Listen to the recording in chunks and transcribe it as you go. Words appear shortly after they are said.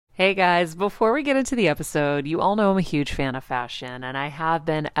Hey guys, before we get into the episode, you all know I'm a huge fan of fashion, and I have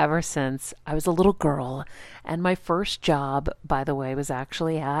been ever since I was a little girl. And my first job, by the way, was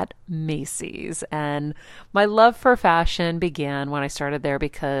actually at Macy's. And my love for fashion began when I started there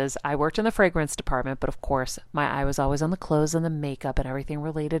because I worked in the fragrance department, but of course, my eye was always on the clothes and the makeup and everything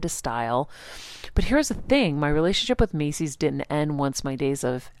related to style. But here's the thing, my relationship with Macy's didn't end once my days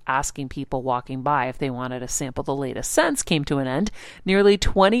of asking people walking by if they wanted to sample the latest scents came to an end. Nearly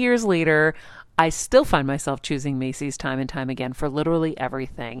 20 years later, I still find myself choosing Macy's time and time again for literally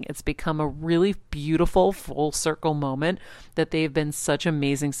everything. It's become a really beautiful full circle moment that they've been such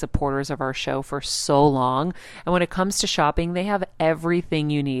amazing supporters of our show for so long. And when it comes to shopping, they have everything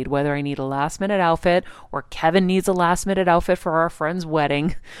you need, whether I need a last minute outfit or Kevin needs a last minute outfit for our friend's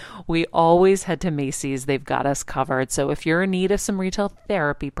wedding. We always head to Macy's. They've got us covered. So if you're in need of some retail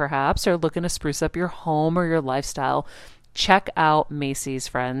therapy, perhaps, or looking to spruce up your home or your lifestyle, check out Macy's,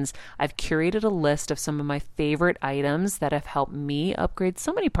 friends. I've curated a list of some of my favorite items that have helped me upgrade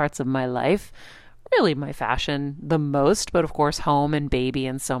so many parts of my life. Really, my fashion the most, but of course, home and baby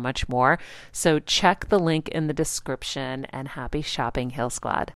and so much more. So check the link in the description and happy shopping, Hill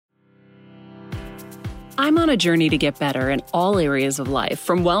Squad. I'm on a journey to get better in all areas of life,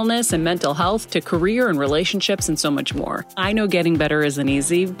 from wellness and mental health to career and relationships and so much more. I know getting better isn't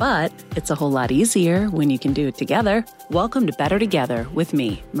easy, but it's a whole lot easier when you can do it together. Welcome to Better Together with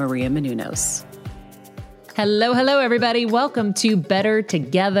me, Maria Menounos. Hello, everybody. Welcome to Better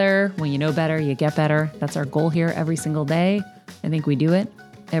Together. When you know better, you get better. That's our goal here every single day. I think we do it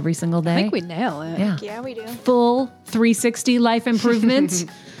every single day. I think we nail it. Yeah, we do. Full 360 life improvement.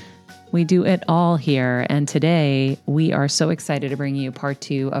 We do it all here. And today we are so excited to bring you part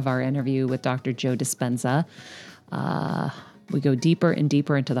 2 of our interview with Dr. Joe Dispenza. We go deeper and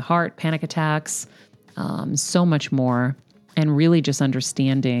deeper into the heart, panic attacks, so much more, and really just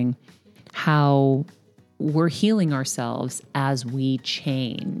understanding how we're healing ourselves as we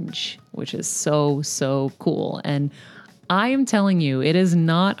change, which is so cool. And I am telling you, it is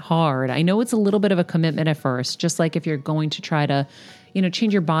not hard. I know it's a little bit of a commitment at first, just like if you're going to try to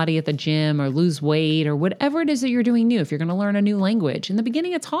change your body at the gym or lose weight or whatever it is that you're doing new. If you're going to learn a new language, in the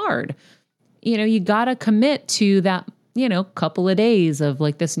beginning, it's hard. You got to commit to that, couple of days of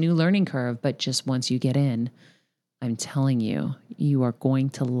like this new learning curve. But just once you get in, I'm telling you, you are going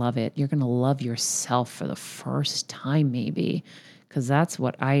to love it. You're going to love yourself for the first time, maybe, because that's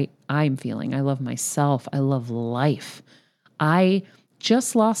what I'm feeling. I love myself. I love life. I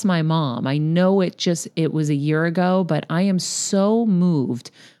just lost my mom. I know it was a year ago, but I am so moved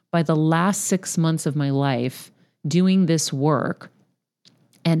by the last 6 months of my life doing this work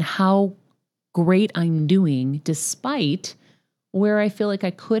and how great I'm doing despite where I feel like I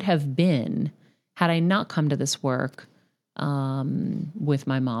could have been had I not come to this work with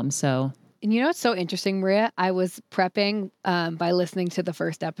my mom. So, and it's so interesting, Maria. I was prepping by listening to the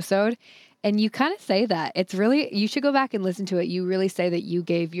first episode, and you kind of say that. It's really, you should go back and listen to it. You really say that you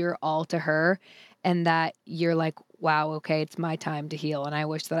gave your all to her and that you're like, wow, okay, it's my time to heal. And I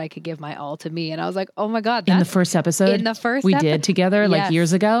wish that I could give my all to me. And I was like, oh my God. In the first episode? In the first we did together like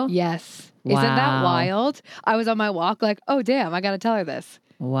years ago? Yes. Wow. Isn't that wild? I was on my walk like, oh, damn, I got to tell her this.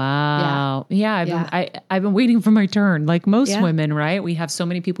 Wow. Yeah. I've been waiting for my turn. Like most women, right? We have so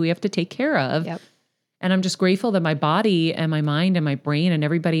many people we have to take care of. Yep. And I'm just grateful that my body and my mind and my brain and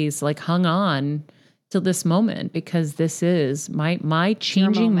everybody's like hung on to this moment, because this is my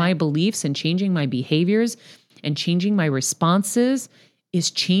changing my beliefs and changing my behaviors and changing my responses is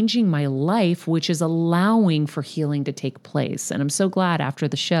changing my life, which is allowing for healing to take place. And I'm so glad after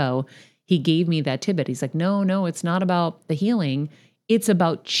the show, he gave me that tidbit. He's like, no, it's not about the healing. It's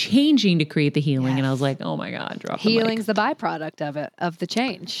about changing to create the healing. Yes. And I was like, oh my God, drop the mic. Healing's the byproduct of it, of the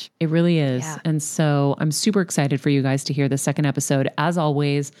change. It really is. Yeah. And so I'm super excited for you guys to hear the second episode. As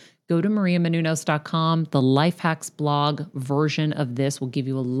always, go to mariamenounos.com. The Life Hacks blog version of this will give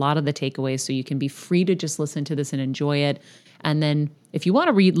you a lot of the takeaways, so you can be free to just listen to this and enjoy it. And then if you want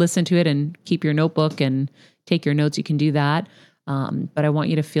to listen to it and keep your notebook and take your notes, you can do that. But I want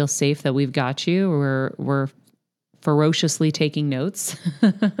you to feel safe that we've got you. We're ferociously taking notes.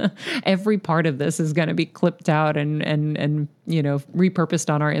 Every part of this is going to be clipped out and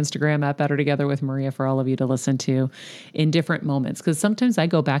repurposed on our Instagram at Better Together with Maria for all of you to listen to in different moments. Because sometimes I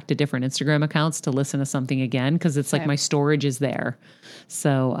go back to different Instagram accounts to listen to something again, because it's like my storage is there.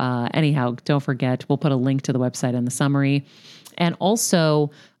 So anyhow, don't forget, we'll put a link to the website in the summary. And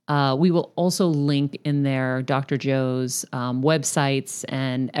also, we will also link in there Dr. Joe's websites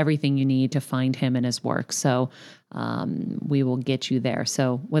and everything you need to find him and his work. So we will get you there.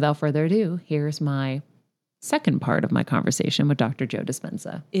 So without further ado, here's my second part of my conversation with Dr. Joe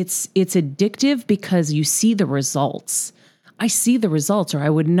Dispenza. It's addictive because you see the results. I see the results, or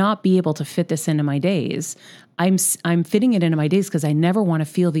I would not be able to fit this into my days. I'm fitting it into my days because I never want to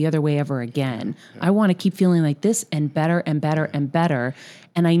feel the other way ever again. I want to keep feeling like this and better and better and better.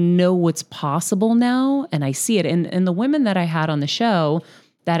 And I know what's possible now, and I see it. And the women that I had on the show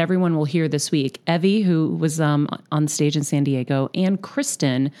that everyone will hear this week, Evie, who was on stage in San Diego, and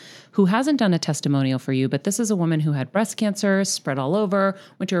Kristen, who hasn't done a testimonial for you, but this is a woman who had breast cancer, spread all over,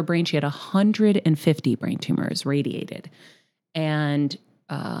 went to her brain. She had 150 brain tumors radiated. And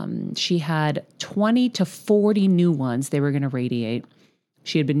she had 20 to 40 new ones they were going to radiate.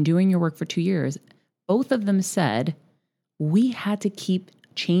 She had been doing your work for 2 years. Both of them said, we had to keep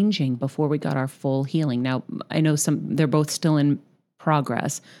changing before we got our full healing. Now, I know they're both still in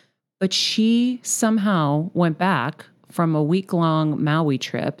progress, but she somehow went back from a week-long Maui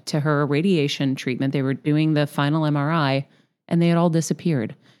trip to her radiation treatment. They were doing the final MRI, and they had all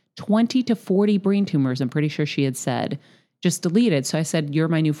disappeared. 20 to 40 brain tumors, I'm pretty sure she had said, just deleted. So I said, you're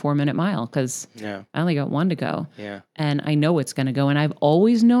my new 4-minute mile, because I only got one to go. Yeah. And I know it's going to go. And I've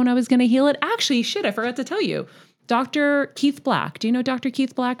always known I was going to heal it. Actually, I forgot to tell you. Dr. Keith Black. Do you know Dr.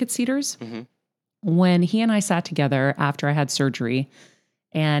 Keith Black at Cedars? Mm-hmm. When he and I sat together after I had surgery,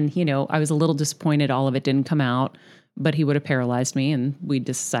 and, I was a little disappointed all of it didn't come out, but he would have paralyzed me, and we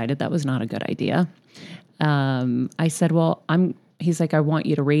decided that was not a good idea. I said, he's like, I want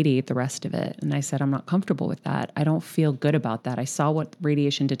you to radiate the rest of it. And I said, I'm not comfortable with that. I don't feel good about that. I saw what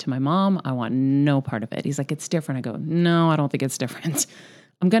radiation did to my mom. I want no part of it. He's like, it's different. I go, no, I don't think it's different.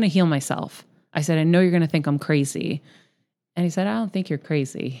 I'm going to heal myself. I said, I know you're going to think I'm crazy. And he said, I don't think you're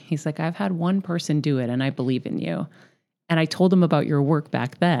crazy. He's like, I've had one person do it, and I believe in you. And I told him about your work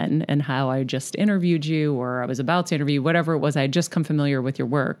back then and how I just interviewed you, or I was about to interview, whatever it was. I had just come familiar with your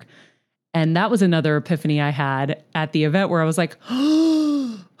work. And that was another epiphany I had at the event, where I was like,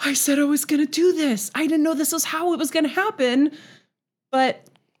 oh, I said I was going to do this. I didn't know this was how it was going to happen. But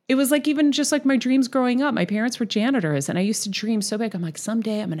it was like, even just like my dreams growing up. My parents were janitors, and I used to dream so big. I'm like,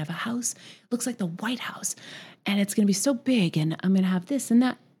 someday I'm going to have a house. It looks like the White House, and it's going to be so big, and I'm going to have this and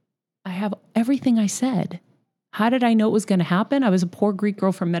that. I have everything I said. How did I know it was going to happen? I was a poor Greek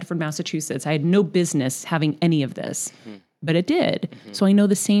girl from Medford, Massachusetts. I had no business having any of this, but it did. Mm-hmm. So I know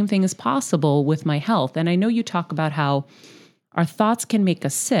the same thing is possible with my health. And I know you talk about how our thoughts can make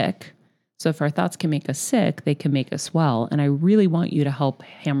us sick. So if our thoughts can make us sick, they can make us well. And I really want you to help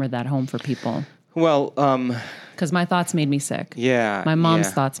hammer that home for people. Well, because my thoughts made me sick. Yeah. My mom's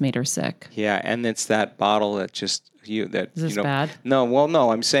thoughts made her sick. Yeah. And it's that bottle that just, Is this bad?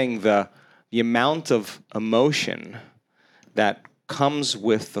 No, I'm saying the amount of emotion that comes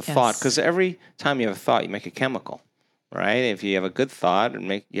with the thought, because every time you have a thought, you make a chemical, right? If you have a good thought,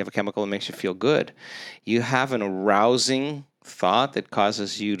 you have a chemical that makes you feel good. You have an arousing thought that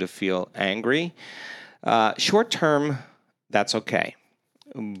causes you to feel angry. Short term, that's okay.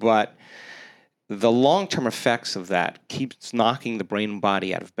 But the long-term effects of that keeps knocking the brain and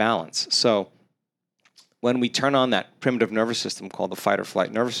body out of balance. So when we turn on that primitive nervous system called the fight or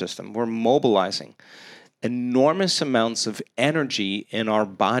flight nervous system, we're mobilizing enormous amounts of energy in our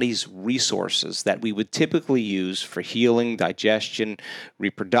body's resources that we would typically use for healing, digestion,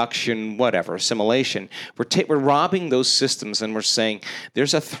 reproduction, whatever, assimilation. We're robbing those systems, and we're saying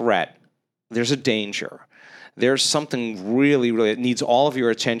there's a threat, there's a danger, there's something really, really, it needs all of your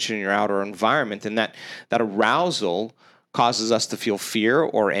attention in your outer environment, and that arousal causes us to feel fear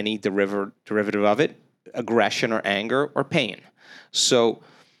or any derivative of it, aggression or anger or pain. So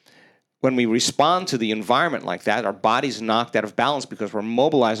when we respond to the environment like that, our body's knocked out of balance because we're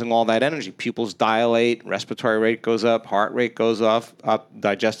mobilizing all that energy. Pupils dilate, respiratory rate goes up, heart rate goes up,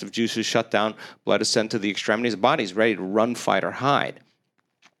 digestive juices shut down, blood is sent to the extremities. The body's ready to run, fight, or hide.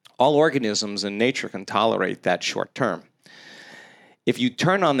 All organisms in nature can tolerate that short term. If you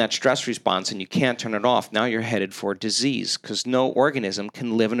turn on that stress response and you can't turn it off, now you're headed for disease, because no organism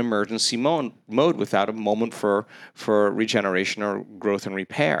can live in emergency mode without a moment for regeneration or growth and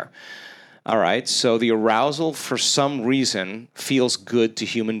repair. All right, so the arousal for some reason feels good to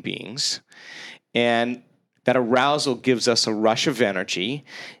human beings, and that arousal gives us a rush of energy,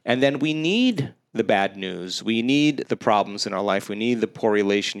 and then we need the bad news, we need the problems in our life, we need the poor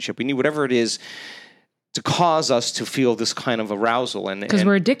relationship, we need whatever it is to cause us to feel this kind of arousal. Because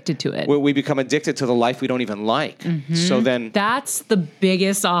we're addicted to it. We become addicted to the life we don't even like. Mm-hmm. So then that's the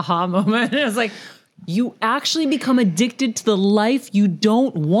biggest aha moment. It's like, you actually become addicted to the life you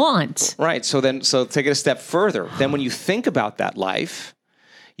don't want. Right. So take it a step further. Then when you think about that life,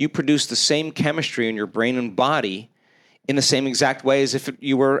 you produce the same chemistry in your brain and body in the same exact way as if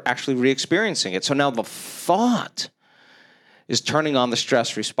you were actually re-experiencing it. So now the thought is turning on the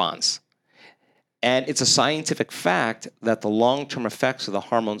stress response. And it's a scientific fact that the long-term effects of the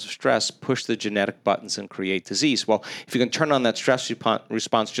hormones of stress push the genetic buttons and create disease. Well, if you can turn on that stress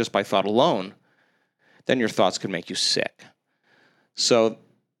response just by thought alone, then your thoughts can make you sick. So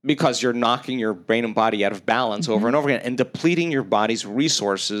because you're knocking your brain and body out of balance over and over again and depleting your body's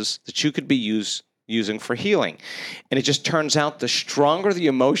resources that you could be using for healing. And it just turns out the stronger the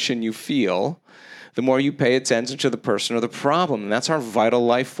emotion you feel, the more you pay attention to the person or the problem. And that's our vital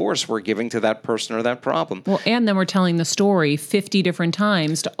life force we're giving to that person or that problem. Well, and then we're telling the story 50 different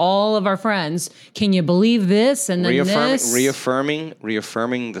times to all of our friends. Can you believe this? And then this.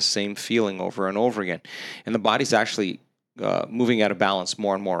 Reaffirming the same feeling over and over again. And the body's actually moving out of balance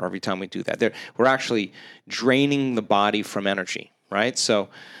more and more every time we do that. We're actually draining the body from energy, right? So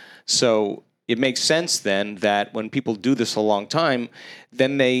it makes sense then that when people do this a long time,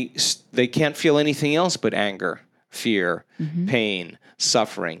 then they can't feel anything else but anger, fear, pain,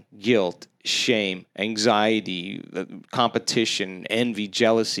 suffering, guilt, shame, anxiety, competition, envy,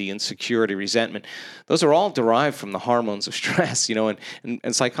 jealousy, insecurity, resentment. Those are all derived from the hormones of stress,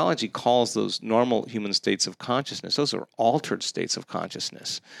 and psychology calls those normal human states of consciousness. Those are altered states of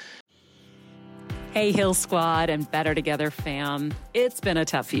consciousness. Hey, Heal Squad and Better Together fam. It's been a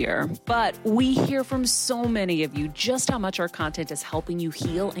tough year, but we hear from so many of you just how much our content is helping you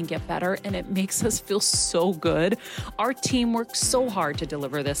heal and get better, and it makes us feel so good. Our team works so hard to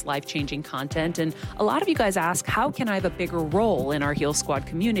deliver this life-changing content, and a lot of you guys ask, how can I have a bigger role in our Heal Squad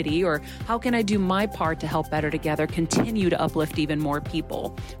community, or how can I do my part to help Better Together continue to uplift even more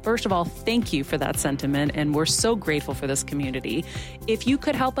people? First of all, thank you for that sentiment, and we're so grateful for this community. If you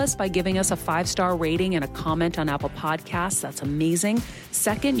could help us by giving us a 5-star rating and a comment on Apple Podcasts, that's amazing.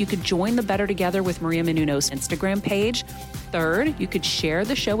 Second, you could join the Better Together with Maria Menounos Instagram page. Third, you could share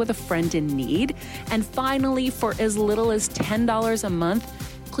the show with a friend in need. And finally, for as little as $10 a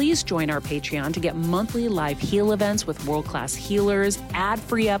month, please join our Patreon to get monthly live heal events with world-class healers,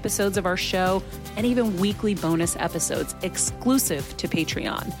 ad-free episodes of our show, and even weekly bonus episodes exclusive to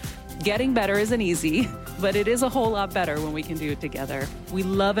Patreon. Getting better isn't easy, but it is a whole lot better when we can do it together. We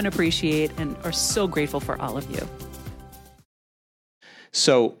love and appreciate and are so grateful for all of you.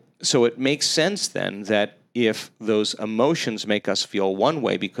 So it makes sense then that if those emotions make us feel one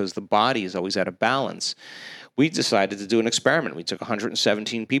way because the body is always out of balance, we decided to do an experiment. We took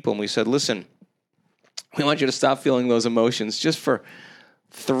 117 people and we said, listen, we want you to stop feeling those emotions just for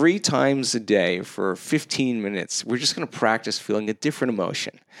 3 times a day for 15 minutes. We're just going to practice feeling a different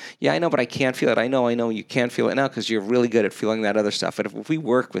emotion. Yeah, I know, but I can't feel it. I know you can't feel it now because you're really good at feeling that other stuff. But if we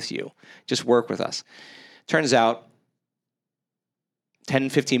work with you, just work with us. Turns out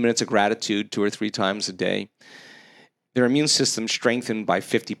 10, 15 minutes of gratitude 2 or 3 times a day, their immune system strengthened by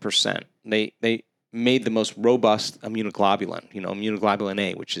 50%. They made the most robust immunoglobulin, immunoglobulin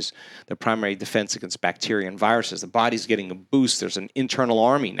A, which is the primary defense against bacteria and viruses. The body's getting a boost. There's an internal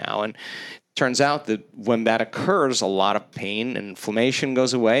army now. And it turns out that when that occurs, a lot of pain and inflammation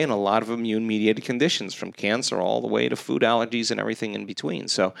goes away and a lot of immune-mediated conditions, from cancer all the way to food allergies and everything in between.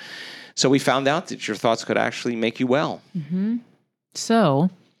 So we found out that your thoughts could actually make you well. Mm-hmm. So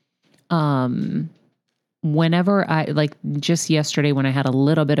whenever just yesterday when I had a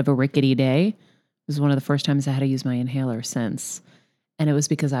little bit of a rickety day, it was one of the first times I had to use my inhaler since. And it was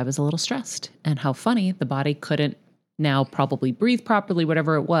because I was a little stressed. And how funny, the body couldn't now probably breathe properly,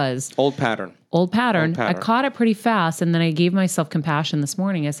 whatever it was. Old pattern. I caught it pretty fast. And then I gave myself compassion this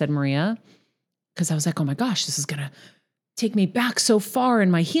morning. I said, Maria, because I was like, oh my gosh, this is going to take me back so far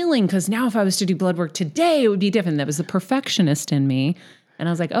in my healing. Because now if I was to do blood work today, it would be different. That was the perfectionist in me. And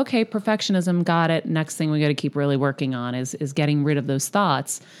I was like, okay, perfectionism, got it. Next thing we got to keep really working on is getting rid of those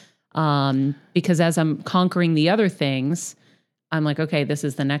thoughts. Because as I'm conquering the other things, I'm like, okay, this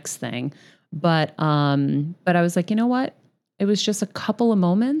is the next thing. But I was like, you know what? It was just a couple of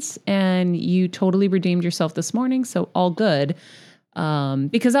moments and you totally redeemed yourself this morning. So all good.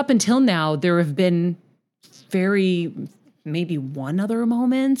 Because up until now, there have been maybe one other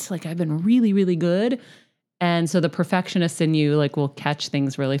moment. Like I've been really, really good. And so the perfectionist in you will catch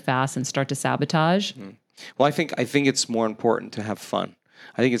things really fast and start to sabotage. Mm. Well, I think it's more important to have fun.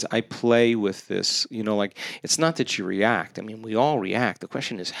 I think I play with this, it's not that you react. I mean, we all react. The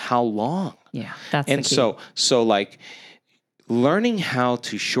question is how long? Yeah, that's and the key. so learning how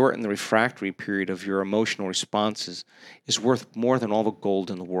to shorten the refractory period of your emotional responses is worth more than all the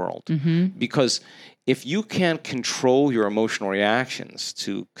gold in the world. Because if you can't control your emotional reactions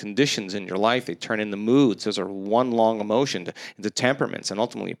to conditions in your life, they turn into moods. Those are one long emotion into temperaments and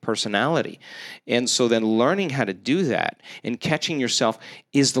ultimately personality. And so then learning how to do that and catching yourself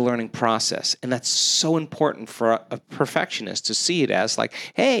is the learning process. And that's so important for a perfectionist to see it as like,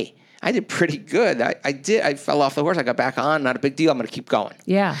 hey, I did pretty good. I fell off the horse. I got back on. Not a big deal. I'm going to keep going.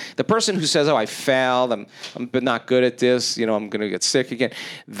 Yeah. The person who says, "Oh, I failed. I'm not good at this. I'm going to get sick again."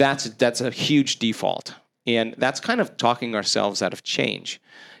 That's a huge default, and that's kind of talking ourselves out of change.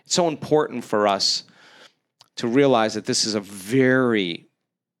 It's so important for us to realize that this is a very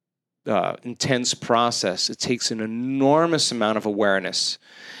intense process. It takes an enormous amount of awareness,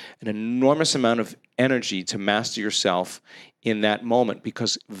 an enormous amount of energy to master yourself in that moment,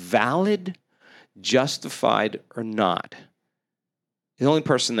 because valid, justified, or not, the only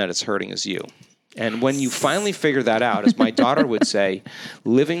person that it's hurting is you. And when you finally figure that out, as my daughter would say,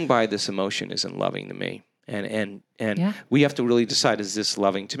 living by this emotion isn't loving to me. And we have to really decide, is this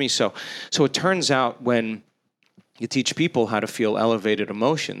loving to me? So it turns out when you teach people how to feel elevated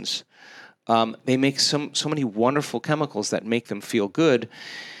emotions, they make so many wonderful chemicals that make them feel good,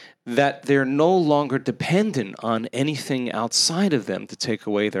 that they're no longer dependent on anything outside of them to take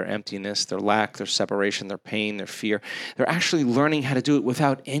away their emptiness, their lack, their separation, their pain, their fear. They're actually learning how to do it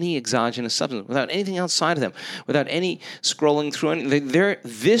without any exogenous substance, without anything outside of them, without any scrolling through anything.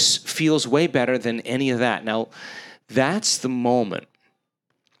 This feels way better than any of that. Now, that's the moment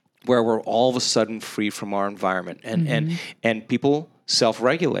where we're all of a sudden free from our environment. And people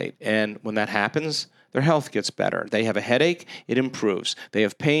self-regulate. And when that happens, their health gets better. They have a headache, it improves. They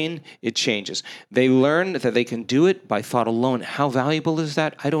have pain, it changes. They learn that they can do it by thought alone. How valuable is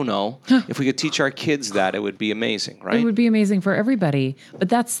that? I don't know. If we could teach our kids that, it would be amazing, right? It would be amazing for everybody. But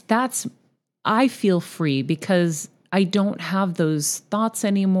that's I feel free because I don't have those thoughts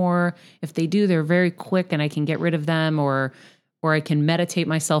anymore. If they do, they're very quick and I can get rid of them, or I can meditate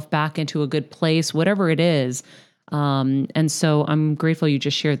myself back into a good place, whatever it is. And so I'm grateful you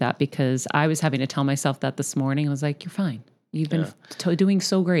just shared that, because I was having to tell myself that this morning. I was like, you're fine. You've been doing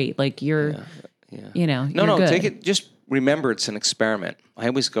so great. Like you're, you're good. Take it. Just remember, it's an experiment. I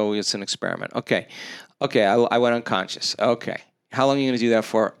always go, it's an experiment. Okay. I went unconscious. Okay. How long are you going to do that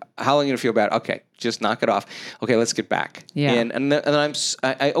for? How long are you going to feel bad? Okay. Just knock it off. Okay. Let's get back. Yeah. And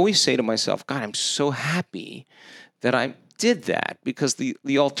I always say to myself, God, I'm so happy that I did that, because the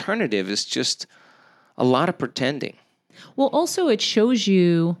alternative is just a lot of pretending. Well, also it shows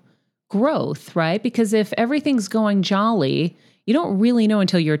you growth, right? Because if everything's going jolly, you don't really know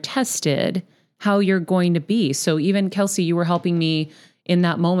until you're tested how you're going to be. So even Kelsey, you were helping me in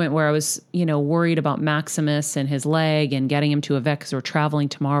that moment where I was, worried about Maximus and his leg and getting him to a vet because we're traveling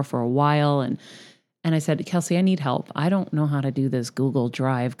tomorrow for a while. And I said, Kelsey, I need help. I don't know how to do this Google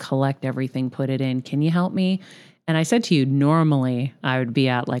Drive, collect everything, put it in. Can you help me? And I said to you, normally I would be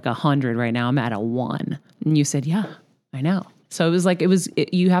at like 100 right now. I'm at a 1. And you said, yeah, I know. So it was like,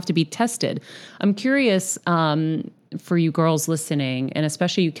 you have to be tested. I'm curious for you girls listening, and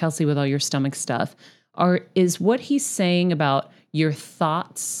especially you, Kelsey, with all your stomach stuff, is what he's saying about your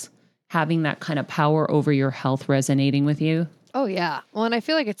thoughts having that kind of power over your health resonating with you? Oh, yeah. Well, and I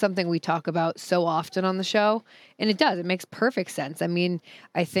feel like it's something we talk about so often on the show. And it does. It makes perfect sense. I mean,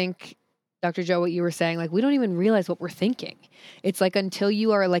 I think, Dr. Joe, what you were saying, like, we don't even realize what we're thinking. It's like until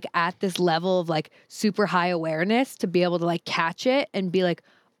you are like at this level of like super high awareness to be able to like catch it and be like,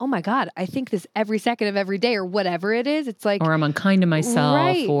 oh my God, I think this every second of every day or whatever it is. It's like, or I'm unkind to myself.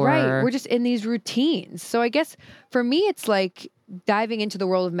 Right. We're just in these routines. So I guess for me, it's like diving into the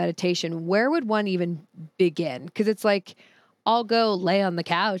world of meditation. Where would one even begin? Because it's like, I'll go lay on the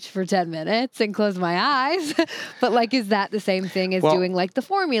couch for 10 minutes and close my eyes. But like, is that the same thing as doing like the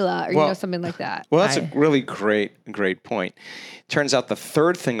formula or, something like that? Well, that's a really great point. Turns out the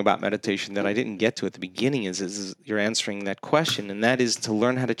third thing about meditation that I didn't get to at the beginning is you're answering that question, and that is to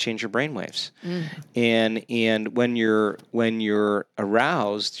learn how to change your brainwaves. And when you're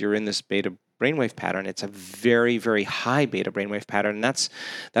aroused, you're in this beta brainwave pattern. It's a very, very high beta brainwave pattern. And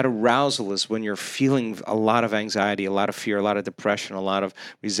that arousal is when you're feeling a lot of anxiety, a lot of fear, a lot of depression, a lot of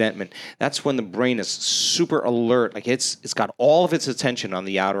resentment. That's when the brain is super alert. Like it's got all of its attention on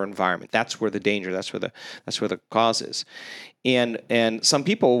the outer environment. That's where the danger, that's where the cause is. And some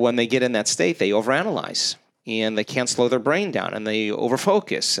people, when they get in that state, they overanalyze. and they can't slow their brain down, and they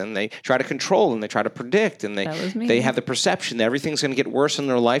overfocus, and they try to control, and they try to predict, and they have the perception that everything's going to get worse in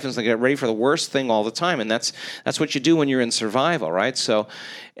their life, and it's going to get ready for the worst thing all the time. And that's what you do when you're in survival, right? So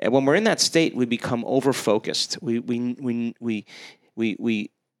when we're in that state, we become overfocused. We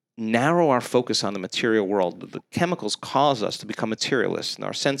narrow our focus on the material world. The chemicals cause us to become materialists, and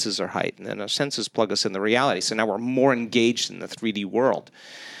our senses are heightened, and our senses plug us in the reality. So now we're more engaged in the 3D world.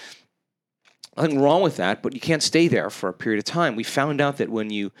 Nothing wrong with that, but you can't stay there for a period of time. We found out that when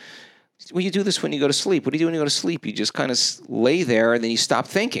you do this when you go to sleep. What do you do when you go to sleep? You just kind of lay there, and then you stop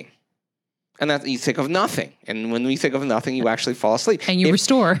thinking. And that you think of nothing. And when you think of nothing, you actually fall asleep. And you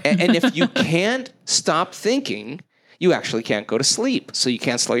restore. And if you can't stop thinking, you actually can't go to sleep. So you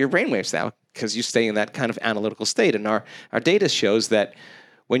can't slow your brainwaves down because you stay in that kind of analytical state. And our data shows that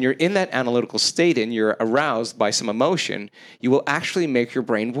when you're in that analytical state and you're aroused by some emotion, you will actually make your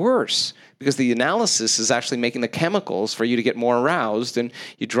brain worse because the analysis is actually making the chemicals for you to get more aroused, and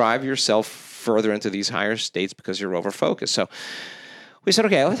you drive yourself further into these higher states because you're overfocused. So we said,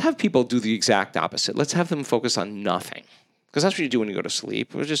 okay, let's have people do the exact opposite. Let's have them focus on nothing, because that's what you do when you go to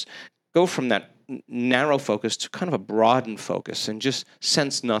sleep. We'll just go from that narrow focus to kind of a broadened focus and just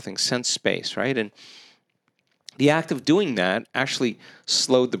sense nothing, sense space, right? And the act of doing that actually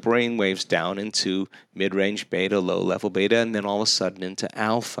slowed the brain waves down into mid-range beta, low-level beta, and then all of a sudden into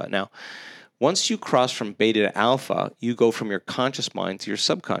alpha. Now, once you cross from beta to alpha, you go from your conscious mind to your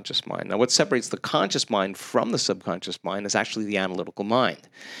subconscious mind. Now, what separates the conscious mind from the subconscious mind is actually the analytical mind.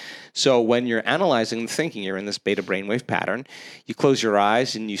 So when you're analyzing and thinking, you're in this beta brainwave pattern, you close your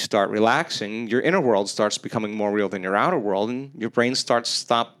eyes and you start relaxing, your inner world starts becoming more real than your outer world, and your brain stops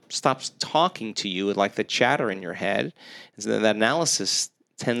talking to you like the chatter in your head. And so that analysis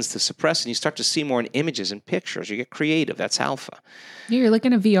tends to suppress, and you start to see more in images and pictures. You get creative. That's alpha. You're like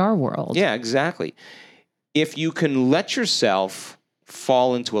in a VR world. Yeah, exactly. If you can let yourself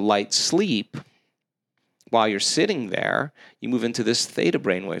fall into a light sleep while you're sitting there, you move into this theta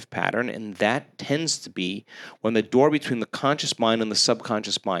brainwave pattern, and that tends to be when the door between the conscious mind and the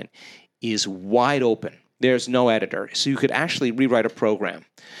subconscious mind is wide open. There's no editor. So you could actually rewrite a program.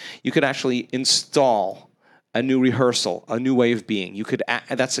 You could actually install a new rehearsal, a new way of being.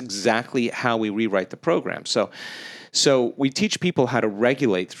 That's exactly how we rewrite the program. So we teach people how to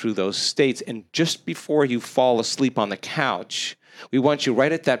regulate through those states, and just before you fall asleep on the couch, we want you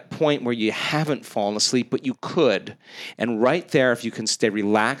right at that point where you haven't fallen asleep, but you could. And right there, if you can stay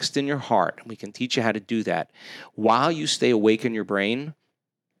relaxed in your heart, and we can teach you how to do that, while you stay awake in your brain,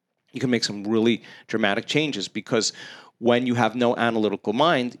 you can make some really dramatic changes, because when you have no analytical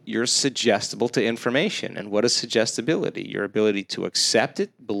mind, you're suggestible to information. And what is suggestibility? Your ability to accept it,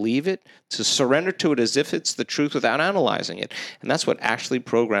 believe it, to surrender to it as if it's the truth without analyzing it. And that's what actually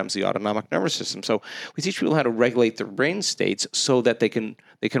programs the autonomic nervous system. So we teach people how to regulate their brain states so that they can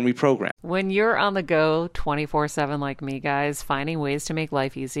reprogram. When you're on the go 24/7 like me, guys, finding ways to make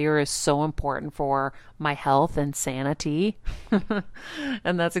life easier is so important for my health and sanity.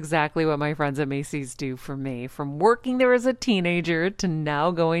 And that's exactly what my friends at Macy's do for me. From working there as a teenager to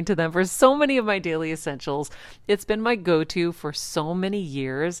now going to them for so many of my daily essentials, it's been my go-to for so many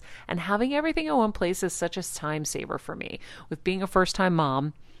years. And having everything in one place is such a time saver for me. With being a first-time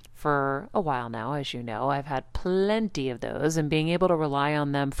mom for a while now, as you know, I've had plenty of those, and being able to rely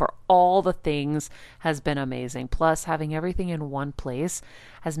on them for all the things has been amazing. Plus, having everything in one place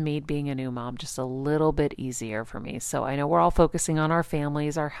has made being a new mom just a little bit easier for me. So I know we're all focusing on our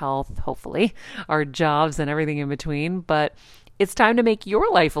families, our health, hopefully, our jobs and everything in between, but it's time to make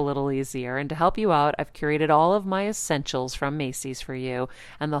your life a little easier. And to help you out, I've curated all of my essentials from Macy's for you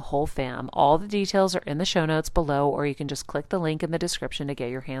and the whole fam. All the details are in the show notes below, or you can just click the link in the description to get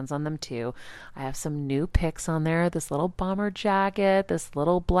your hands on them too. I have some new picks on there. This little bomber jacket, this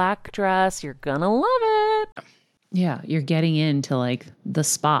little black dress. You're gonna love it. Yeah, you're getting into like the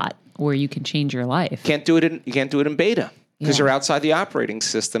spot where you can change your life. You can't do it in beta. Because you're outside the operating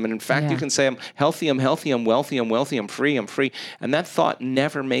system. And in fact, you can say, I'm healthy, I'm wealthy, I'm wealthy, I'm free. And that thought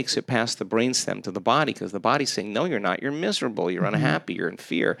never makes it past the brainstem to the body, because the body's saying, no, you're not. You're miserable. You're unhappy. You're in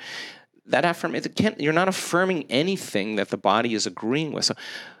fear. That you're not affirming anything that the body is agreeing with. So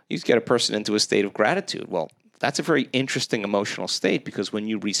you get a person into a state of gratitude. Well, that's a very interesting emotional state, because when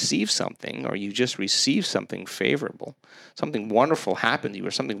you receive something, or you just receive something favorable, something wonderful happened to you, or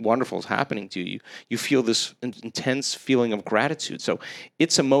something wonderful is happening to you, you feel this intense feeling of gratitude. So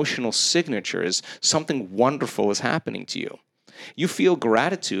its emotional signature is something wonderful is happening to you. You feel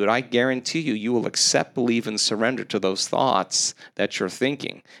gratitude, I guarantee you will accept, believe, and surrender to those thoughts that you're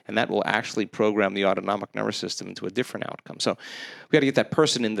thinking. And that will actually program the autonomic nervous system into a different outcome. So we got to get that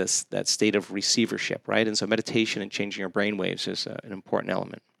person in that state of receivership, right? And so meditation and changing your brain waves is an important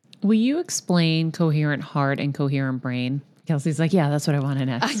element. Will you explain coherent heart and coherent brain? Kelsey's like, yeah, that's what I want to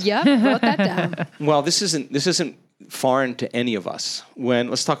next. Yep, wrote that down. Well, this isn't foreign to any of us.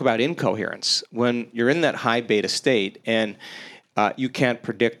 Let's talk about incoherence. When you're in that high beta state and you can't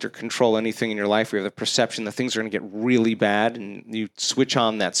predict or control anything in your life, or you have the perception that things are going to get really bad, and you switch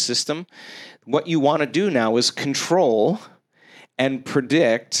on that system, what you want to do now is control and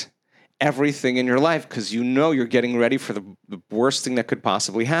predict everything in your life, because you know you're getting ready for the worst thing that could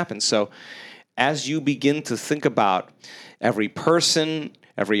possibly happen. So as you begin to think about every person,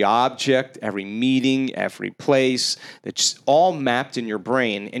 every object, every meeting, every place, that's all mapped in your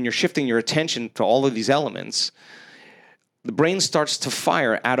brain, and you're shifting your attention to all of these elements, the brain starts to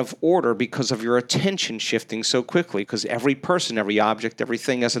fire out of order because of your attention shifting so quickly, because every person, every object,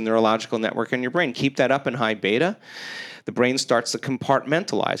 everything has a neurological network in your brain. Keep that up in high beta, the brain starts to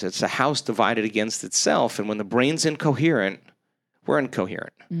compartmentalize. It's a house divided against itself, and when the brain's incoherent, we're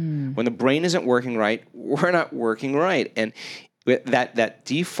incoherent. When the brain isn't working right, we're not working right. And that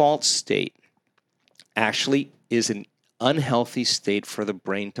default state actually is an unhealthy state for the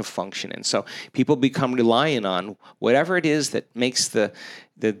brain to function in. So people become reliant on whatever it is that makes the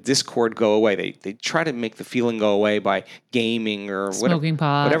discord go away. They try to make the feeling go away by gaming or smoking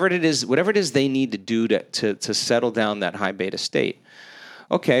pot. Whatever it is they need to do to settle down that high beta state.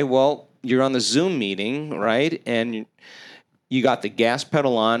 Okay, well, you're on the Zoom meeting, right? And you got the gas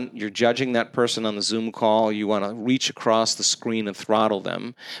pedal on, you're judging that person on the Zoom call, you want to reach across the screen and throttle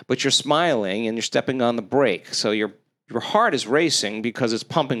them, but you're smiling and you're stepping on the brake. So your heart is racing because it's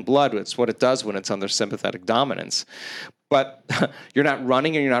pumping blood. It's what it does when it's under sympathetic dominance. But you're not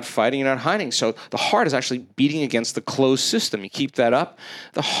running and you're not fighting, you're not hiding. So the heart is actually beating against the closed system. You keep that up,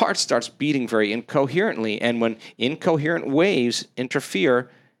 the heart starts beating very incoherently. And when incoherent waves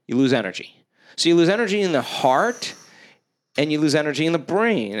interfere, you lose energy. So you lose energy in the heart, and you lose energy in the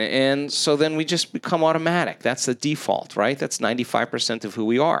brain. And so then we just become automatic. That's the default, right? That's 95% of who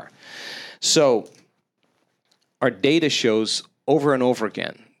we are. So our data shows over and over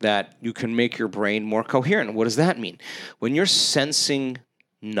again that you can make your brain more coherent. What does that mean? When you're sensing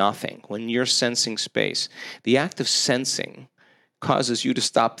nothing, when you're sensing space, the act of sensing causes you to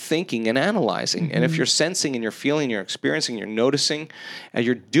stop thinking and analyzing. Mm-hmm. And if you're sensing and you're feeling, you're experiencing, you're noticing, and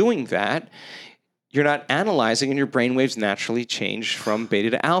you're doing that, you're not analyzing, and your brain waves naturally change from beta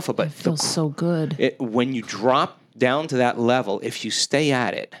to alpha. But it feels so good. When you drop down to that level, if you stay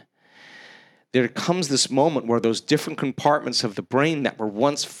at it, there comes this moment where those different compartments of the brain that were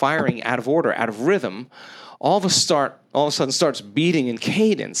once firing out of order, out of rhythm, all of a sudden starts beating in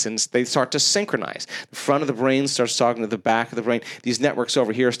cadence, and they start to synchronize. The front of the brain starts talking to the back of the brain. These networks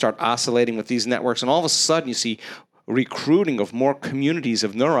over here start oscillating with these networks, and all of a sudden you see recruiting of more communities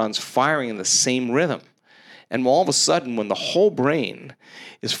of neurons firing in the same rhythm. And all of a sudden, when the whole brain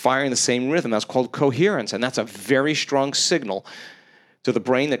is firing the same rhythm, that's called coherence, and that's a very strong signal to the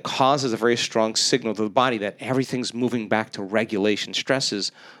brain that causes a very strong signal to the body that everything's moving back to regulation. Stress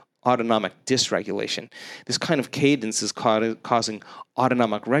is autonomic dysregulation. This kind of cadence is causing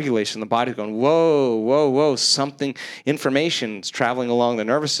autonomic regulation. The body's going, whoa, whoa, whoa, information is traveling along the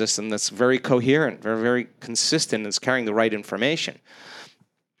nervous system that's very coherent, very, very consistent, and it's carrying the right information.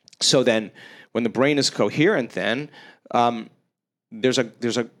 So then, when the brain is coherent, then there's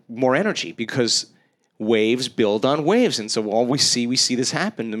a more energy, because waves build on waves. And so all we see this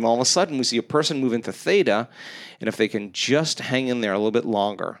happen, and all of a sudden we see a person move into theta, and if they can just hang in there a little bit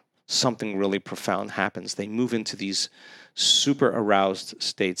longer, something really profound happens. They move into these super aroused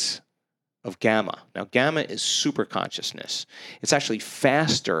states of gamma. Now, gamma is super consciousness. It's actually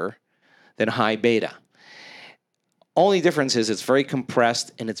faster than high beta. Only difference is it's very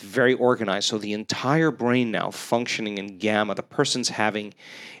compressed and it's very organized. So the entire brain now functioning in gamma, the person's having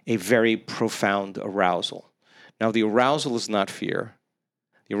a very profound arousal. Now, the arousal is not fear.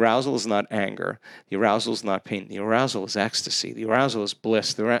 The arousal is not anger. The arousal is not pain. The arousal is ecstasy. The arousal is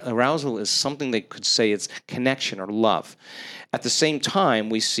bliss. The arousal is something they could say it's connection or love. At the same time,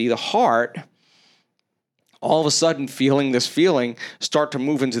 we see the heart all of a sudden feeling this feeling start to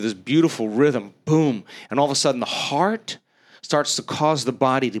move into this beautiful rhythm, boom. And all of a sudden the heart starts to cause the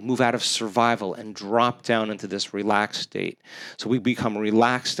body to move out of survival and drop down into this relaxed state. So we become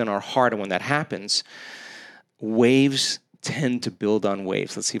relaxed in our heart, and when that happens, waves tend to build on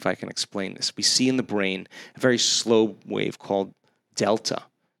waves. Let's see if I can explain this. We see in the brain a very slow wave called delta.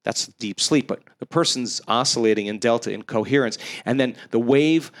 That's deep sleep, but the person's oscillating in delta in coherence. And then the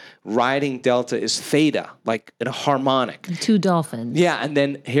wave riding delta is theta, like in a harmonic. Two dolphins. Yeah, and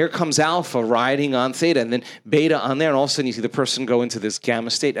then here comes alpha riding on theta, and then beta on there, and all of a sudden you see the person go into this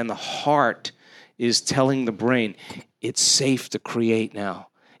gamma state, and the heart is telling the brain, it's safe to create now.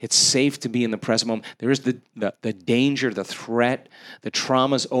 It's safe to be in the present moment. There is the danger, the threat, the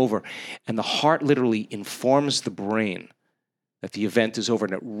trauma's over. And the heart literally informs the brain that the event is over,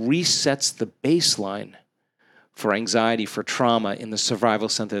 and it resets the baseline for anxiety, for trauma in the survival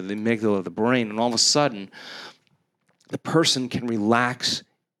center, the amygdala of the brain. And all of a sudden, the person can relax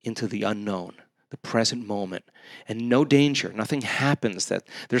into the unknown, the present moment, and no danger. Nothing happens that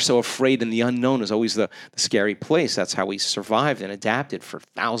they're so afraid, and the unknown is always the scary place. That's how we survived and adapted for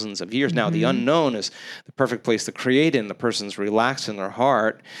thousands of years. Now, the unknown is the perfect place to create in. The person's relaxed in their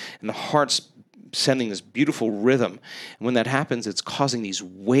heart, and the heart's sending this beautiful rhythm. And when that happens, it's causing these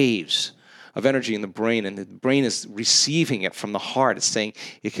waves of energy in the brain, and the brain is receiving it from the heart. It's saying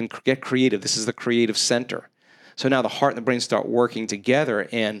it can get creative. This is the creative center. So now the heart and the brain start working together,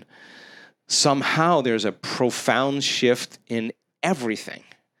 and somehow there's a profound shift in everything,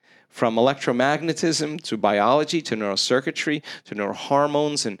 from electromagnetism to biology to neurocircuitry to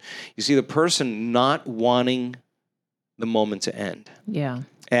neurohormones. And you see the person not wanting the moment to end. Yeah.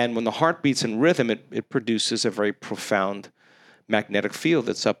 And when the heart beats in rhythm, it produces a very profound magnetic field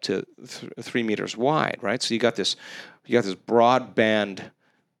that's up to 3 meters wide, right? So you got this broadband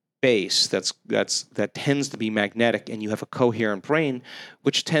base that tends to be magnetic, and you have a coherent brain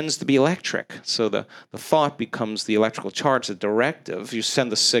which tends to be electric. So the thought becomes the electrical charge, the directive. You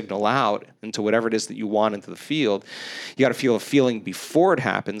send the signal out into whatever it is that you want into the field. You got to feel a feeling before it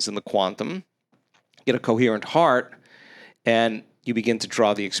happens in the quantum. Get a coherent heart, and you begin to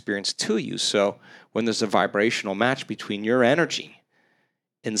draw the experience to you. So when there's a vibrational match between your energy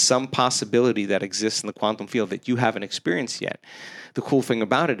and some possibility that exists in the quantum field that you haven't experienced yet, the cool thing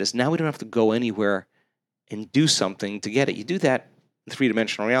about it is now we don't have to go anywhere and do something to get it. You do that in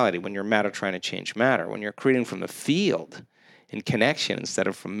three-dimensional reality when you're matter trying to change matter. When you're creating from the field in connection instead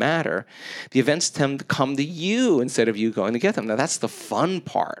of from matter, the events tend to come to you instead of you going to get them. Now, that's the fun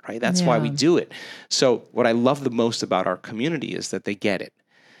part, right? That's why we do it. So what I love the most about our community is that they get it.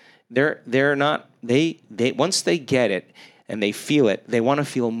 They're not, they once they get it and they feel it, they want to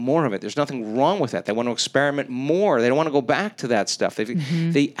feel more of it. There's nothing wrong with that. They want to experiment more. They don't want to go back to that stuff.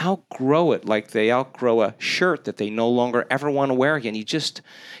 They outgrow it, like they outgrow a shirt that they no longer ever want to wear again.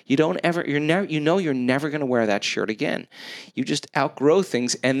 You're never going to wear that shirt again. You just outgrow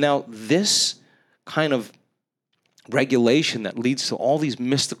things. And now this kind of regulation that leads to all these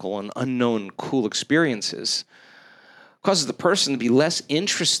mystical and unknown cool experiences causes the person to be less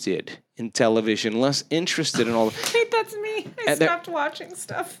interested in television, less interested in all. Wait, that's me. I stopped watching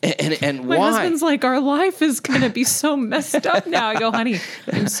stuff. And my why? husband's like, our life is going to be so messed up now. I go, honey,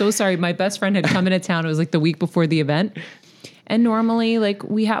 I'm so sorry. My best friend had come into town. It was like the week before the event. And normally, like,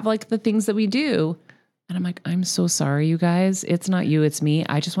 we have like the things that we do. And I'm like, I'm so sorry, you guys. It's not you, it's me.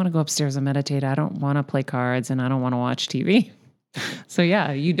 I just want to go upstairs and meditate. I don't want to play cards, and I don't want to watch TV. So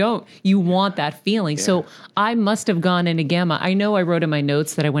yeah, you want that feeling. Yeah. So I must have gone into gamma. I know I wrote in my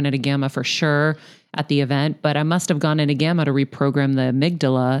notes that I went into gamma for sure at the event, but I must have gone into gamma to reprogram the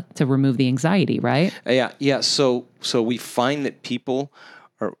amygdala to remove the anxiety, right? Yeah. So we find that people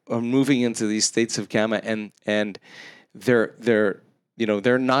are moving into these states of gamma, and they're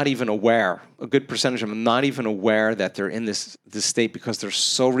not even aware. A good percentage of them not even aware that they're in this state because they're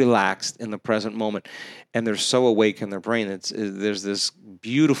so relaxed in the present moment, and they're so awake in their brain. There's this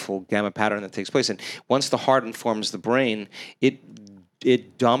beautiful gamma pattern that takes place, and once the heart informs the brain,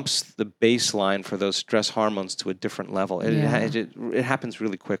 it dumps the baseline for those stress hormones to a different level. It happens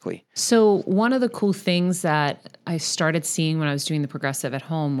really quickly. So one of the cool things that I started seeing when I was doing the progressive at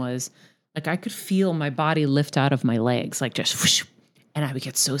home was, like, I could feel my body lift out of my legs, like just whoosh. And I would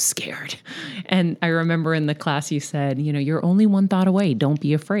get so scared. And I remember in the class you said, you're only one thought away. Don't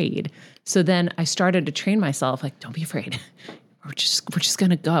be afraid. So then I started to train myself, like, don't be afraid. We're just going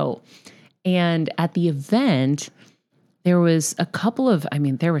to go. And at the event, there was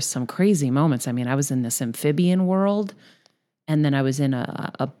there were some crazy moments. I was in this amphibian world, and then I was in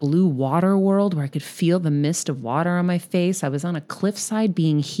a blue water world where I could feel the mist of water on my face. I was on a cliffside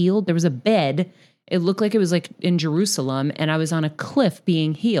being healed. There was a bed. It looked like it was like in Jerusalem, and I was on a cliff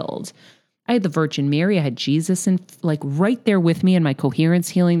being healed. I had the Virgin Mary, I had Jesus like right there with me in my coherence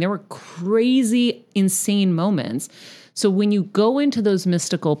healing. There were crazy, insane moments. So when you go into those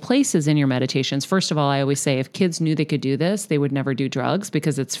mystical places in your meditations, first of all, I always say if kids knew they could do this, they would never do drugs